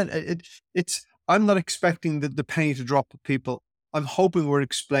again, I'm not expecting the penny to drop with people. I'm hoping we're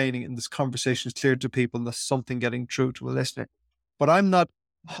explaining and this conversation is clear to people and there's something getting through to a listener. But I'm not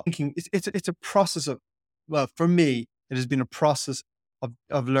thinking it's a process of, well, for me, it has been a process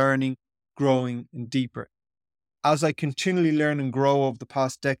of learning, growing, and deeper. As I continually learn and grow over the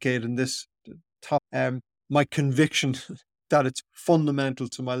past decade in this top, my conviction that it's fundamental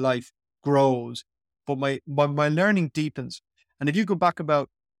to my life grows, but my learning deepens. And if you go back about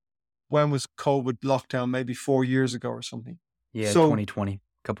when was COVID lockdown, maybe 4 years ago or something. yeah, So 2020, a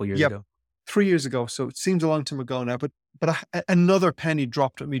couple years yeah, ago. 3 years ago. So it seems a long time ago now, but another penny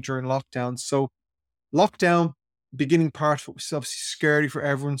dropped at me during lockdown. So lockdown, beginning part of it was obviously scary for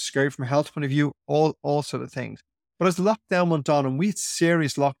everyone, scary from a health point of view, all sort of things. But as lockdown went on, and we had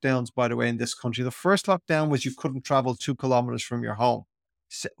serious lockdowns, by the way, in this country. The first lockdown was you couldn't travel 2 kilometers from your home.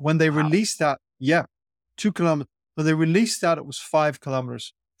 When they Wow. released that, yeah, 2 kilometers. When they released that, it was 5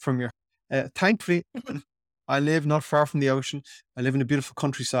 kilometers from your. Thankfully, I live not far from the ocean. I live in a beautiful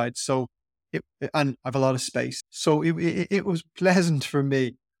countryside, so and I have a lot of space. So it was pleasant for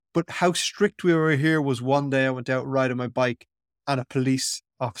me. But how strict we were here was one day I went out riding my bike and a police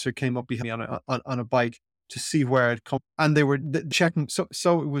officer came up behind me on a bike to see where I'd come. And they were checking.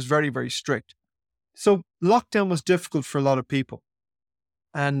 So it was very, very strict. So lockdown was difficult for a lot of people.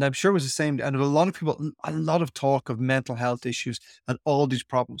 And I'm sure it was the same. And a lot of people, a lot of talk of mental health issues and all these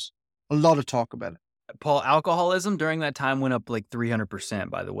problems. A lot of talk about it. Paul, alcoholism during that time went up like 300%,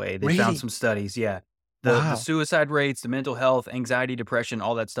 by the way. They found Really? some studies. Yeah. The Wow. suicide rates, the mental health, anxiety, depression,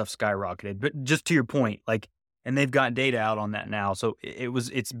 all that stuff skyrocketed. But just to your point, like, and they've got data out on that now. So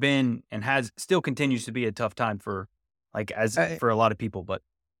it's been and has still continues to be a tough time for for a lot of people. But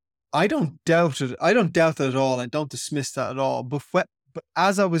I don't doubt it. I don't doubt that at all. I don't dismiss that at all. But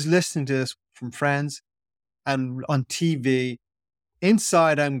as I was listening to this from friends and on TV,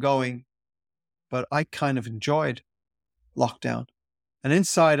 inside I'm going, but I kind of enjoyed lockdown. And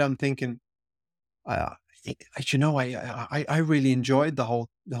inside I'm thinking, I really enjoyed the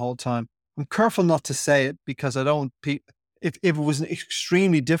whole time. I'm careful not to say it because I don't. If it was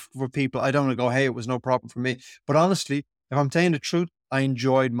extremely difficult for people, I don't want to go, hey, it was no problem for me. But honestly, if I'm telling the truth, I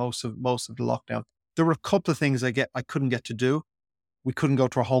enjoyed most of the lockdown. There were a couple of things I couldn't get to do. We couldn't go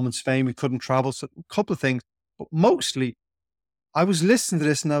to our home in Spain. We couldn't travel. So a couple of things. But mostly I was listening to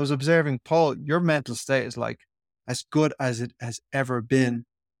this and I was observing, Paul, your mental state is like as good as it has ever been.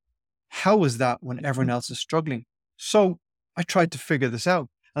 How is that when everyone else is struggling? So I tried to figure this out.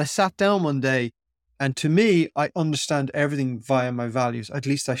 And I sat down one day, and to me, I understand everything via my values. At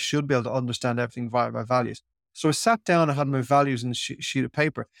least I should be able to understand everything via my values. So I sat down, I had my values in a sheet of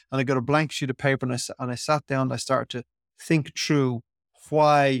paper, and I got a blank sheet of paper, and I sat down and I started to think through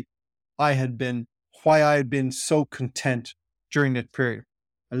why I had been, why I had been so content during that period.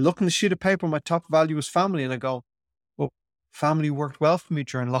 I look in the sheet of paper, my top value was family, and I go, well, family worked well for me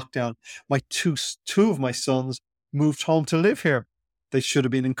during lockdown. My two of my sons moved home to live here. They should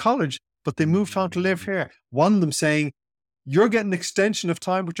have been in college, but they moved home to live here. One of them saying, you're getting an extension of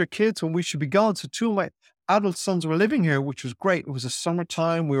time with your kids when we should be gone. So two of my adult sons were living here, which was great. It was a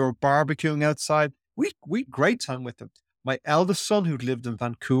summertime. We were barbecuing outside. We had great time with them. My eldest son, who'd lived in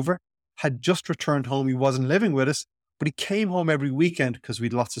Vancouver, had just returned home. He wasn't living with us, but he came home every weekend because we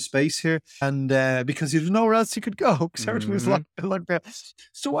had lots of space here, and because there was nowhere else he could go because everything was locked down.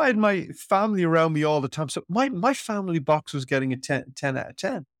 So I had my family around me all the time. So my family box was getting a 10 out of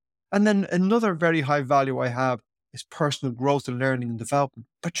 10. And then another very high value I have is personal growth and learning and development.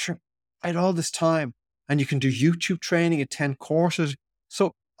 But sure, I had all this time, and you can do YouTube training, attend courses.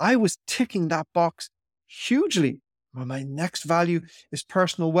 So I was ticking that box hugely. Well, my next value is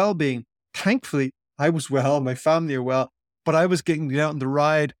personal well-being. Thankfully, I was well, my family are well, but I was getting out on the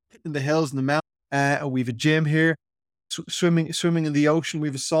ride in the hills and the mountains. We have a gym here, swimming in the ocean. We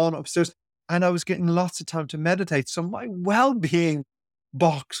have a sauna upstairs, and I was getting lots of time to meditate. So my well-being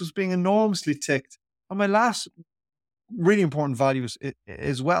box was being enormously ticked. And my last really important value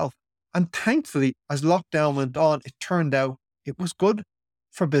is wealth. And thankfully, as lockdown went on, it turned out it was good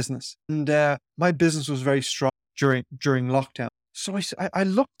for business. And my business was very strong during lockdown. So I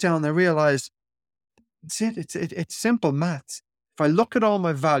looked down and I realized, it's simple maths. If I look at all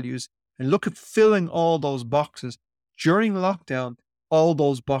my values and look at filling all those boxes during lockdown, all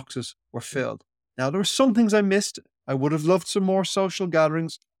those boxes were filled. Now, there were some things I missed. I would have loved some more social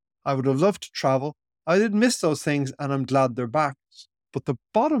gatherings. I would have loved to travel. I did miss those things, and I'm glad they're back. But the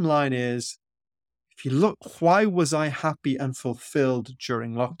bottom line is, if you look, why was I happy and fulfilled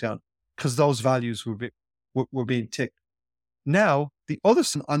during lockdown? Because those values were being ticked. Now, the other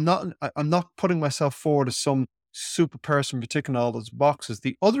side, I'm not putting myself forward as some super person for ticking all those boxes.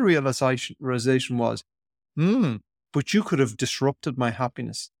 The other realization was, but you could have disrupted my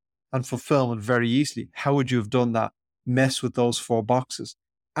happiness and fulfillment very easily. How would you have done that? Mess with those 4 boxes.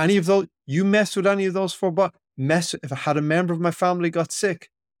 Any of those, you mess with any of those 4 boxes, if I had a member of my family got sick,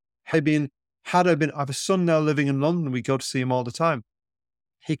 I have a son now living in London. We go to see him all the time.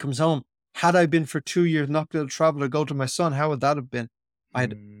 He comes home. Had I been for 2 years not able to travel or go to my son, how would that have been?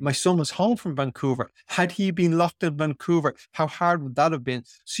 My son was home from Vancouver. Had he been locked in Vancouver, how hard would that have been?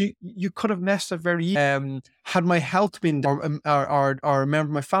 So you could have messed up very easily. Had my health been, or a member of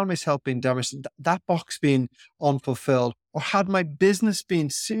my family's health been damaged, that box being unfulfilled, or had my business been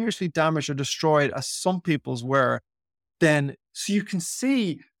seriously damaged or destroyed, as some people's were, then, so you can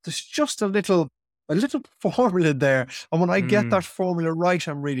see there's just a little formula there. And when I get that formula right,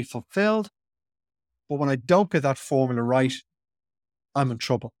 I'm really fulfilled. But when I don't get that formula right, I'm in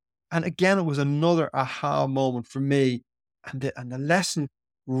trouble. And again, it was another aha moment for me. And the lesson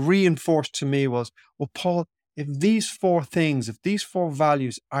reinforced to me was, well, Paul, if these 4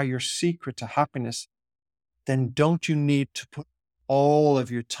 values are your secret to happiness, then don't you need to put all of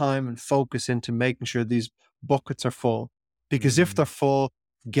your time and focus into making sure these buckets are full? Because if they're full,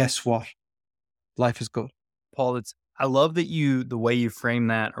 guess what? Life is good. Paul, I love that the way you frame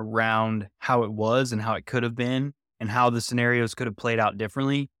that around how it was and how it could have been and how the scenarios could have played out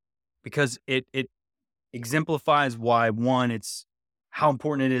differently, because it exemplifies why, one, it's how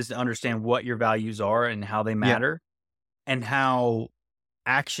important it is to understand what your values are and how they matter, and how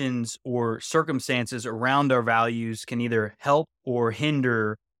actions or circumstances around our values can either help or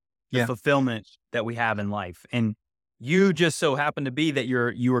hinder the fulfillment that we have in life. And you just so happen to be that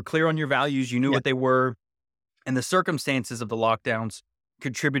you were clear on your values, you knew what they were, and the circumstances of the lockdowns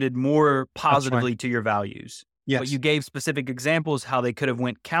contributed more positively to your values. Yes. But you gave specific examples how they could have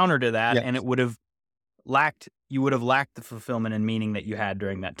went counter to that, and you would have lacked the fulfillment and meaning that you had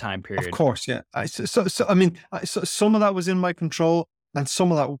during that time period. Of course, yeah. So some of that was in my control, and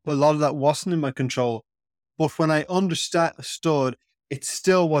a lot of that wasn't in my control. But when I understood, it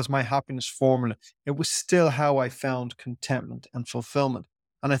still was my happiness formula. It was still how I found contentment and fulfillment.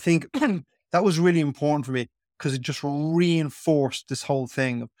 And I think that was really important for me, because it just reinforced this whole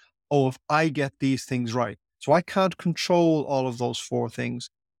thing of, if I get these things right. So I can't control all of those 4 things,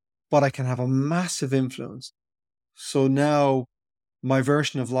 but I can have a massive influence So now my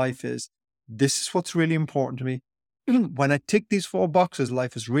version of life is, this is what's really important to me. When I tick these 4 boxes,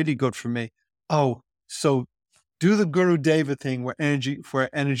 life is really good for me. Oh, so do the Guru David thing where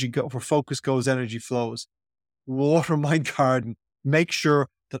focus goes, energy flows. Water my garden. Make sure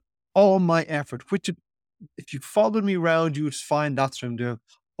that all my effort, which if you followed me around, you would find that's what I'm doing.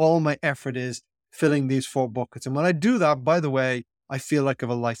 All my effort is filling these 4 buckets. And when I do that, by the way, I feel like I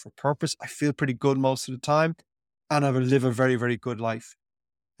have a life of purpose. I feel pretty good most of the time, and I will live a very, very good life.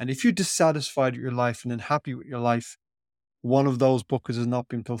 And if you're dissatisfied with your life and unhappy with your life, one of those buckets has not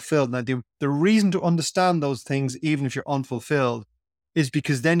been fulfilled. Now, the reason to understand those things, even if you're unfulfilled, is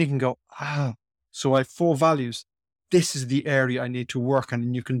because then you can go, so I have 4 values. This is the area I need to work on,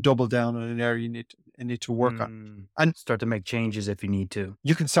 and you can double down on an area you need to work on. And start to make changes if you need to.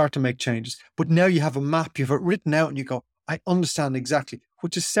 you can start to make changes. But now you have a map, you have it written out, and you go, I understand exactly,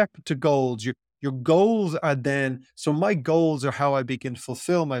 which is separate to goals. Your goals are then, so my goals are how I begin to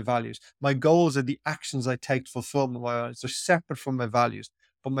fulfill my values. My goals are the actions I take to fulfill my values. They're separate from my values,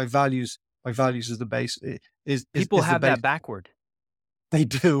 but my values is the base. People Is the have base. that backward. They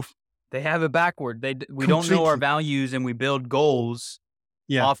do. They have it backward. We don't know our Completely. values, and we build goals,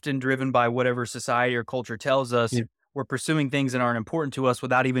 Yeah. often driven by whatever society or culture tells us. Yeah. We're pursuing things that aren't important to us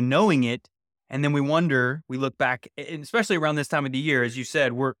without even knowing it. And then we look back, and especially around this time of the year, as you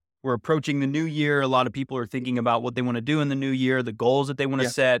said, we're approaching the new year. A lot of people are thinking about what they want to do in the new year, the goals that they want to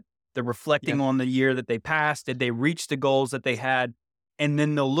Yeah. set. They're Yeah. reflecting on the year that they passed. Did they reach the goals that they had? And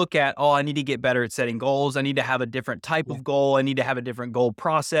then they'll look at, oh, I need to get better at setting goals. I need to have a different type Yeah. of goal. I need to have a different goal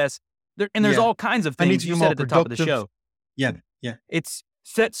process. There's Yeah. all kinds of I need things to you be said more at the top of the productive. show. Yeah. Yeah. It's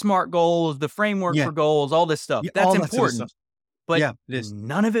set SMART goals, the framework Yeah. for goals, all this stuff. Yeah. That's All that sort of important, stuff. but Yeah, it is.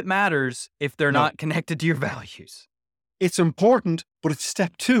 none of it matters if they're No, not connected to your values. it's important, but it's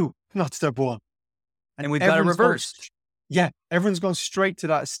step 2, not step 1. And we've got it reversed. Everyone's going straight to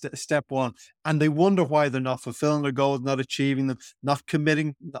that step 1, and they wonder why they're not fulfilling their goals, not achieving them, not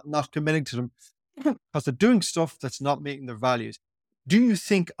committing to them, because they're doing stuff that's not meeting their values. Do you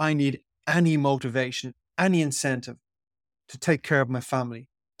think I need any motivation, any incentive to take care of my family,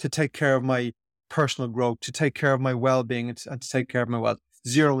 to take care of my personal growth, to take care of my well-being, and to take care of my wealth?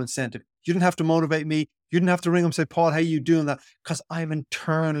 Zero incentive. You didn't have to motivate me. You didn't have to ring them and say, Paul, how are you doing that? Because I'm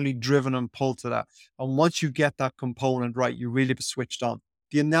internally driven and pulled to that. And once you get that component right, you really have switched on.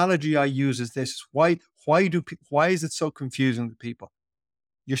 The analogy I use is this. Why is it so confusing to people?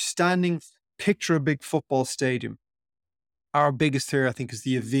 You're standing, picture a big football stadium. Our biggest here, I think, is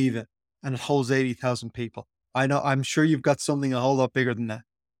the Aviva, and it holds 80,000 people. I'm sure you've got something a whole lot bigger than that.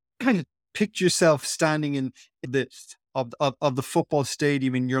 Kind of picture yourself standing in the of the football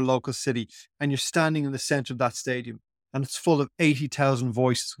stadium in your local city, and you're standing in the center of that stadium, and it's full of 80,000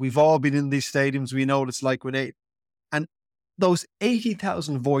 voices. We've all been in these stadiums. We know what it's like and those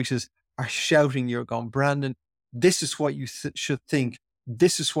 80,000 voices are shouting. You're going, Brandon, this is what you should think.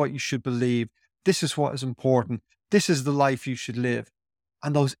 This is what you should believe. This is what is important. This is the life you should live.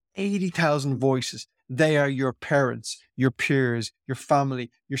 And those 80,000 voices, they are your parents, your peers, your family,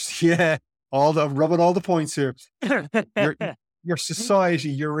 I'm rubbing all the points here. Your society,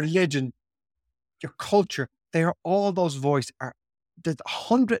 your religion, your culture, they are all those voices. There's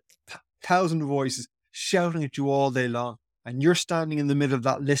 100,000 voices shouting at you all day long. And you're standing in the middle of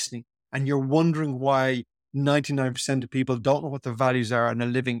that listening, and you're wondering why 99% of people don't know what their values are and are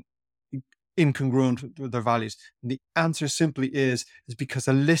living incongruent with their values. And the answer simply is because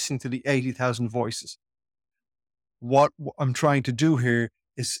I listen to the 80,000 voices. What I'm trying to do here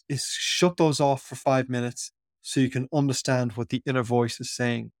is shut those off for 5 minutes so you can understand what the inner voice is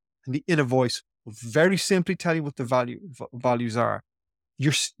saying. And the inner voice will very simply tell you what the values are.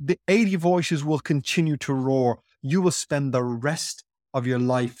 The 80 voices will continue to roar. You will spend the rest of your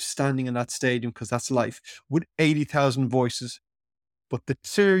life standing in that stadium, because that's life, with 80,000 voices. But the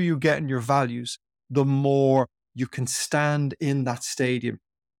clearer you get in your values, the more you can stand in that stadium,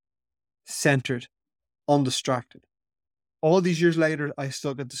 centered, undistracted. All these years later, I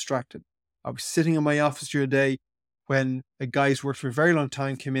still get distracted. I was sitting in my office the other day when a guy who's worked for a very long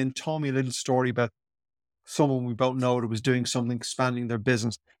time came in, told me a little story about someone we both know that was doing something, expanding their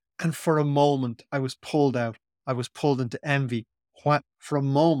business. And for a moment, I was pulled out. I was pulled into envy for a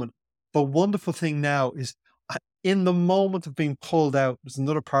moment. The wonderful thing now is, in the moment of being pulled out, there's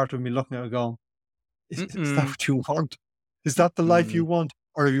another part of me looking at it going, is that what you want? Is that the life you want?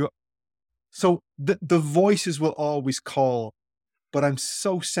 Or are you? So the voices will always call, but I'm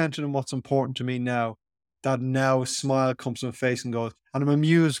so centered on what's important to me now that now a smile comes to my face and goes, and I'm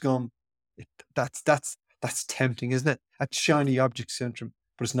amused going, that's tempting, isn't it? That shiny object syndrome,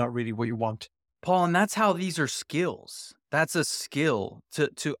 but it's not really what you want. Paul, and that's how these are skills. That's a skill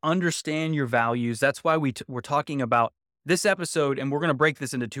to understand your values. That's why we're talking about this episode, and we're going to break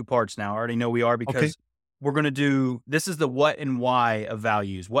this into two parts now. I already know we are Okay, because we're going to do this is the what and why of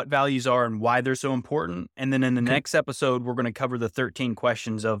values, what values are and why they're so important. And then in the okay, next episode, we're going to cover the 13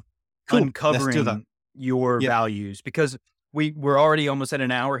 questions of cool. Let's do that. uncovering your Yeah, values because we're already almost at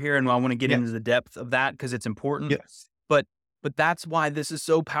an hour here, and I want to get yeah, into the depth of that because it's important. yes, But but that's why this is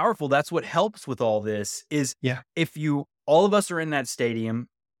so powerful. That's what helps with all this is yeah, if you all of us are in that stadium,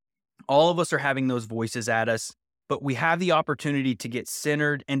 all of us are having those voices at us, but we have the opportunity to get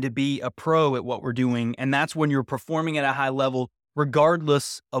centered and to be a pro at what we're doing. And that's when you're performing at a high level,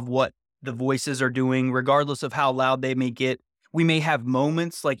 regardless of what the voices are doing, regardless of how loud they may get. We may have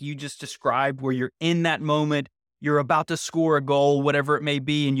moments like you just described where you're in that moment, you're about to score a goal, whatever it may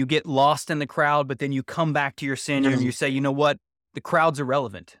be, and you get lost in the crowd, but then you come back to your center and mm, you say, you know what? The crowd's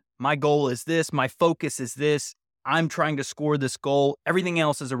irrelevant. My goal is this. My focus is this. I'm trying to score this goal. Everything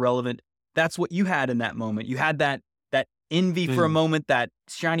else is irrelevant. That's what you had in that moment. You had that envy for a mm, moment, that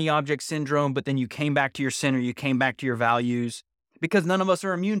shiny object syndrome, but then you came back to your center, you came back to your values because none of us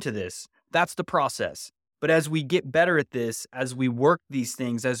are immune to this. That's the process. But as we get better at this, as we work these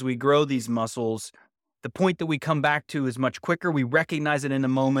things, as we grow these muscles, the point that we come back to is much quicker. We recognize it in the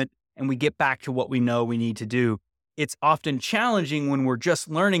moment and we get back to what we know we need to do. It's often challenging when we're just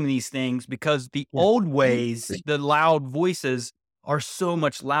learning these things because the yeah, old ways, the loud voices are so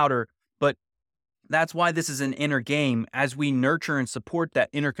much louder. But that's why this is an inner game. As we nurture and support that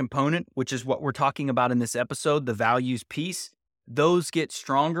inner component, which is what we're talking about in this episode, the values piece, those get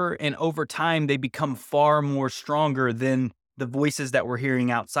stronger. And over time, they become far more stronger than the voices that we're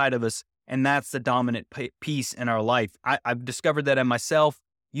hearing outside of us. And that's the dominant piece in our life. I've discovered that in myself.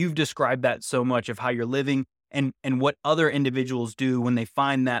 You've described that so much of how you're living. And what other individuals do when they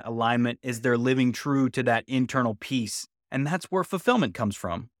find that alignment is they're living true to that internal piece. And that's where fulfillment comes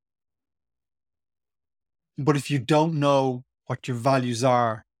from. but if you don't know what your values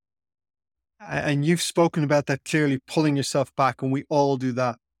are, and you've spoken about that clearly, pulling yourself back, and we all do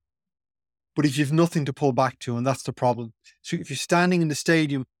that. But if you've nothing to pull back to, and that's the problem. So if you're standing in the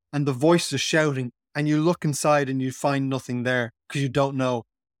stadium and the voices are shouting, and you look inside and you find nothing there because you don't know,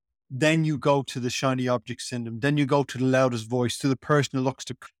 then you go to the shiny object syndrome. Then you go to the loudest voice, to the person who looks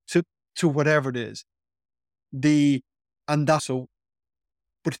to whatever it is. The and that's so.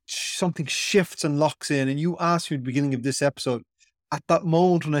 But something shifts and locks in. And you asked me at the beginning of this episode, at that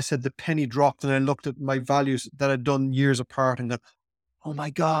moment when I said the penny dropped and I looked at my values that I'd done years apart and gone, oh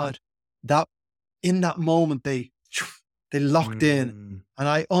my God, that in that moment they locked in Mm. and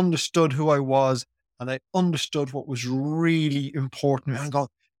I understood who I was and I understood what was really important. And I go,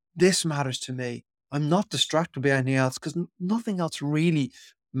 this matters to me. I'm not distracted by anything else because nothing else really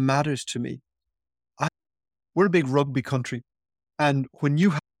matters to me. We're a big rugby country. And when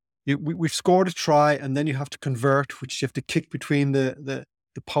we've scored a try and then you have to convert, which you have to kick between the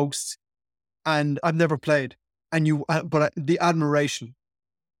posts. And I've never played. And the admiration,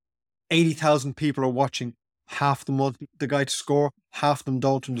 80,000 people are watching. Half them want the guy to score, half them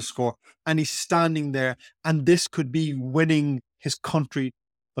don't want to score. And he's standing there and this could be winning his country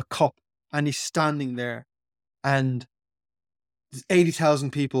the cup. And he's standing there and there's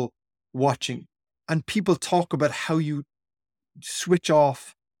 80,000 people watching. And people talk about how you switch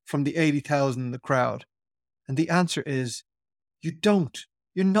off from the 80,000 in the crowd. And the answer is you don't.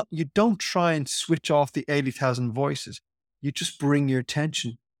 You don't try and switch off the 80,000 voices. You just bring your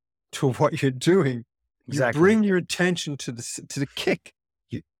attention to what you're doing. You Exactly. bring your attention to the kick.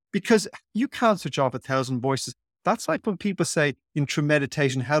 Because you can't switch off 1,000 voices. That's like when people say in true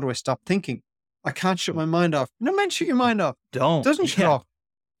meditation, how do I stop thinking? I can't shut my mind off. No, man, shut your mind off. It Don't. doesn't shut off.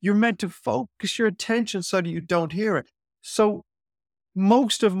 You're meant to focus your attention so that you don't hear it. So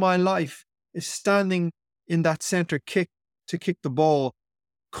most of my life is standing in that center kick to kick the ball,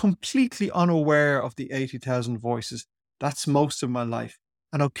 completely unaware of the 80,000 voices. That's most of my life.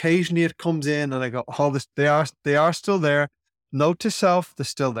 And occasionally it comes in and I go, oh, they are still there. Note to self, they're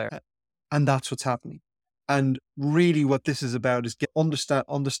still there. And that's what's happening. And really what this is about is understand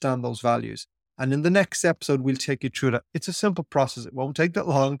those values. And in the next episode, we'll take you through that. It's a simple process. It won't take that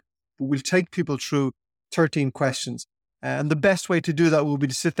long, but we'll take people through 13 questions. And the best way to do that will be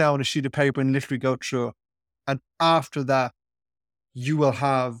to sit down on a sheet of paper and literally go through it. And after that, you will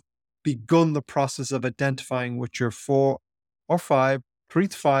have begun the process of identifying what your 4 or 5, 3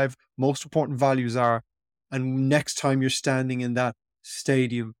 to 5 most important values are. And next time you're standing in that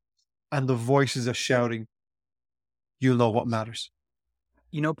stadium and the voices are shouting, you'll know what matters.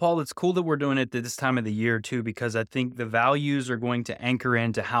 Paul, it's cool that we're doing it at this time of the year too, because I think the values are going to anchor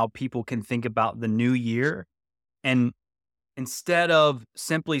into how people can think about the new year. And instead of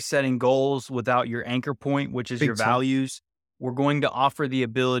simply setting goals without your anchor point, which is your Big time. values, we're going to offer the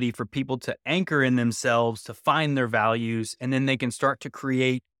ability for people to anchor in themselves, to find their values, and then they can start to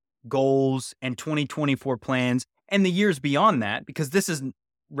create goals and 2024 plans and the years beyond that, because this is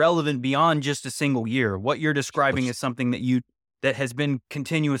relevant beyond just a single year. What you're describing is something that has been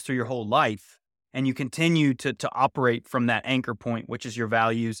continuous through your whole life, and you continue to operate from that anchor point, which is your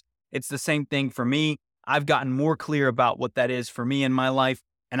values. It's the same thing for me. I've gotten more clear about what that is for me in my life,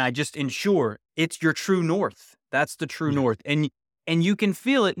 and I just ensure it's your true north. That's the true north. And you can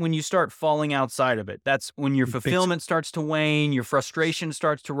feel it when you start falling outside of it. That's when your fulfillment starts to wane, your frustration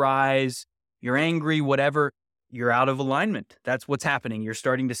starts to rise, you're angry, whatever, you're out of alignment. That's what's happening. You're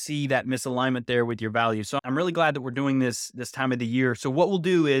starting to see that misalignment there with your values. So I'm really glad that we're doing this time of the year. So what we'll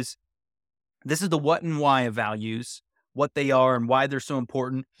do is, this is the what and why of values, what they are and why they're so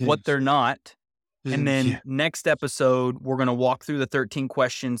important, what they're not. And then next episode, we're going to walk through the 13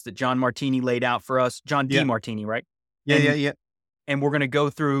 questions that John Martini laid out for us. John D. Martini, right? Yeah. And we're going to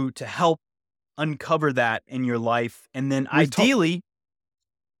go through to help uncover that in your life. And then ideally,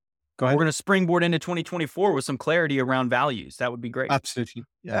 go ahead. We're going to springboard into 2024 with some clarity around values. That would be great. Absolutely.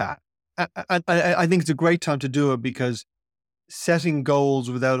 Yeah. I think it's a great time to do it, because setting goals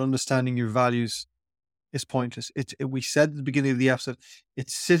without understanding your values is pointless. We said at the beginning of the episode,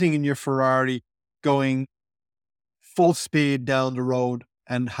 it's sitting in your Ferrari going full speed down the road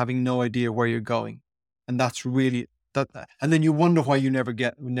and having no idea where you're going. And that's really that. And then you wonder why you never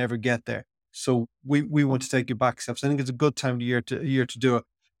get there. So we want to take you back steps. I think it's a good time of the year to do it.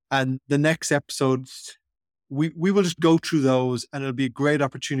 And the next episode, we will just go through those, and it'll be a great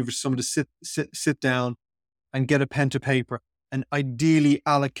opportunity for someone to sit down and get a pen to paper and ideally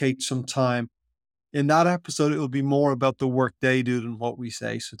allocate some time. In that episode, it will be more about the work they do than what we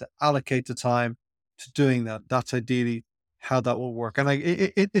say. So to allocate the time to doing that, that's ideally how that will work. And I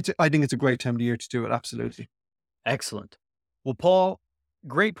think it's a great time of the year to do it. Absolutely. Excellent. Well, Paul,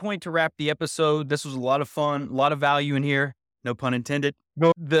 great point to wrap the episode. This was a lot of fun, a lot of value in here. No pun intended.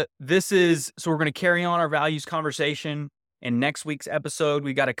 No. So we're going to carry on our values conversation in next week's episode.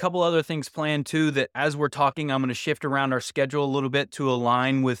 We got a couple other things planned too, that as we're talking, I'm going to shift around our schedule a little bit to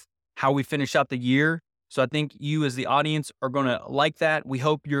align with how we finish out the year. So I think you as the audience are going to like that. We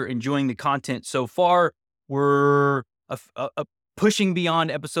hope you're enjoying the content so far. We're pushing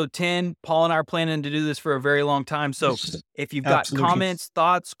beyond episode 10. Paul and I are planning to do this for a very long time. So if you've got comments,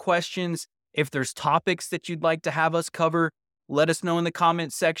 thoughts, questions, if there's topics that you'd like to have us cover, let us know in the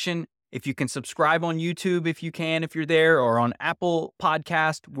comments section. If you can subscribe on YouTube, if you're there, or on Apple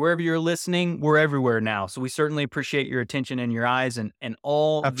Podcast, wherever you're listening, we're everywhere now. So we certainly appreciate your attention and your eyes and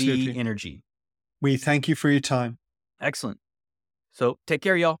all the energy. We thank you for your time. Excellent. So take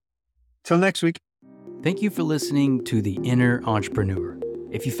care, y'all. Till next week. Thank you for listening to The Inner Entrepreneur.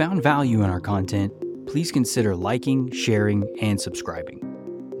 If you found value in our content, please consider liking, sharing, and subscribing.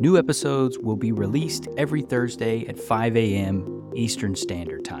 New episodes will be released every Thursday at 5 a.m. Eastern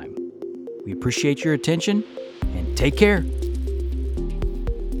Standard Time. We appreciate your attention, and take care.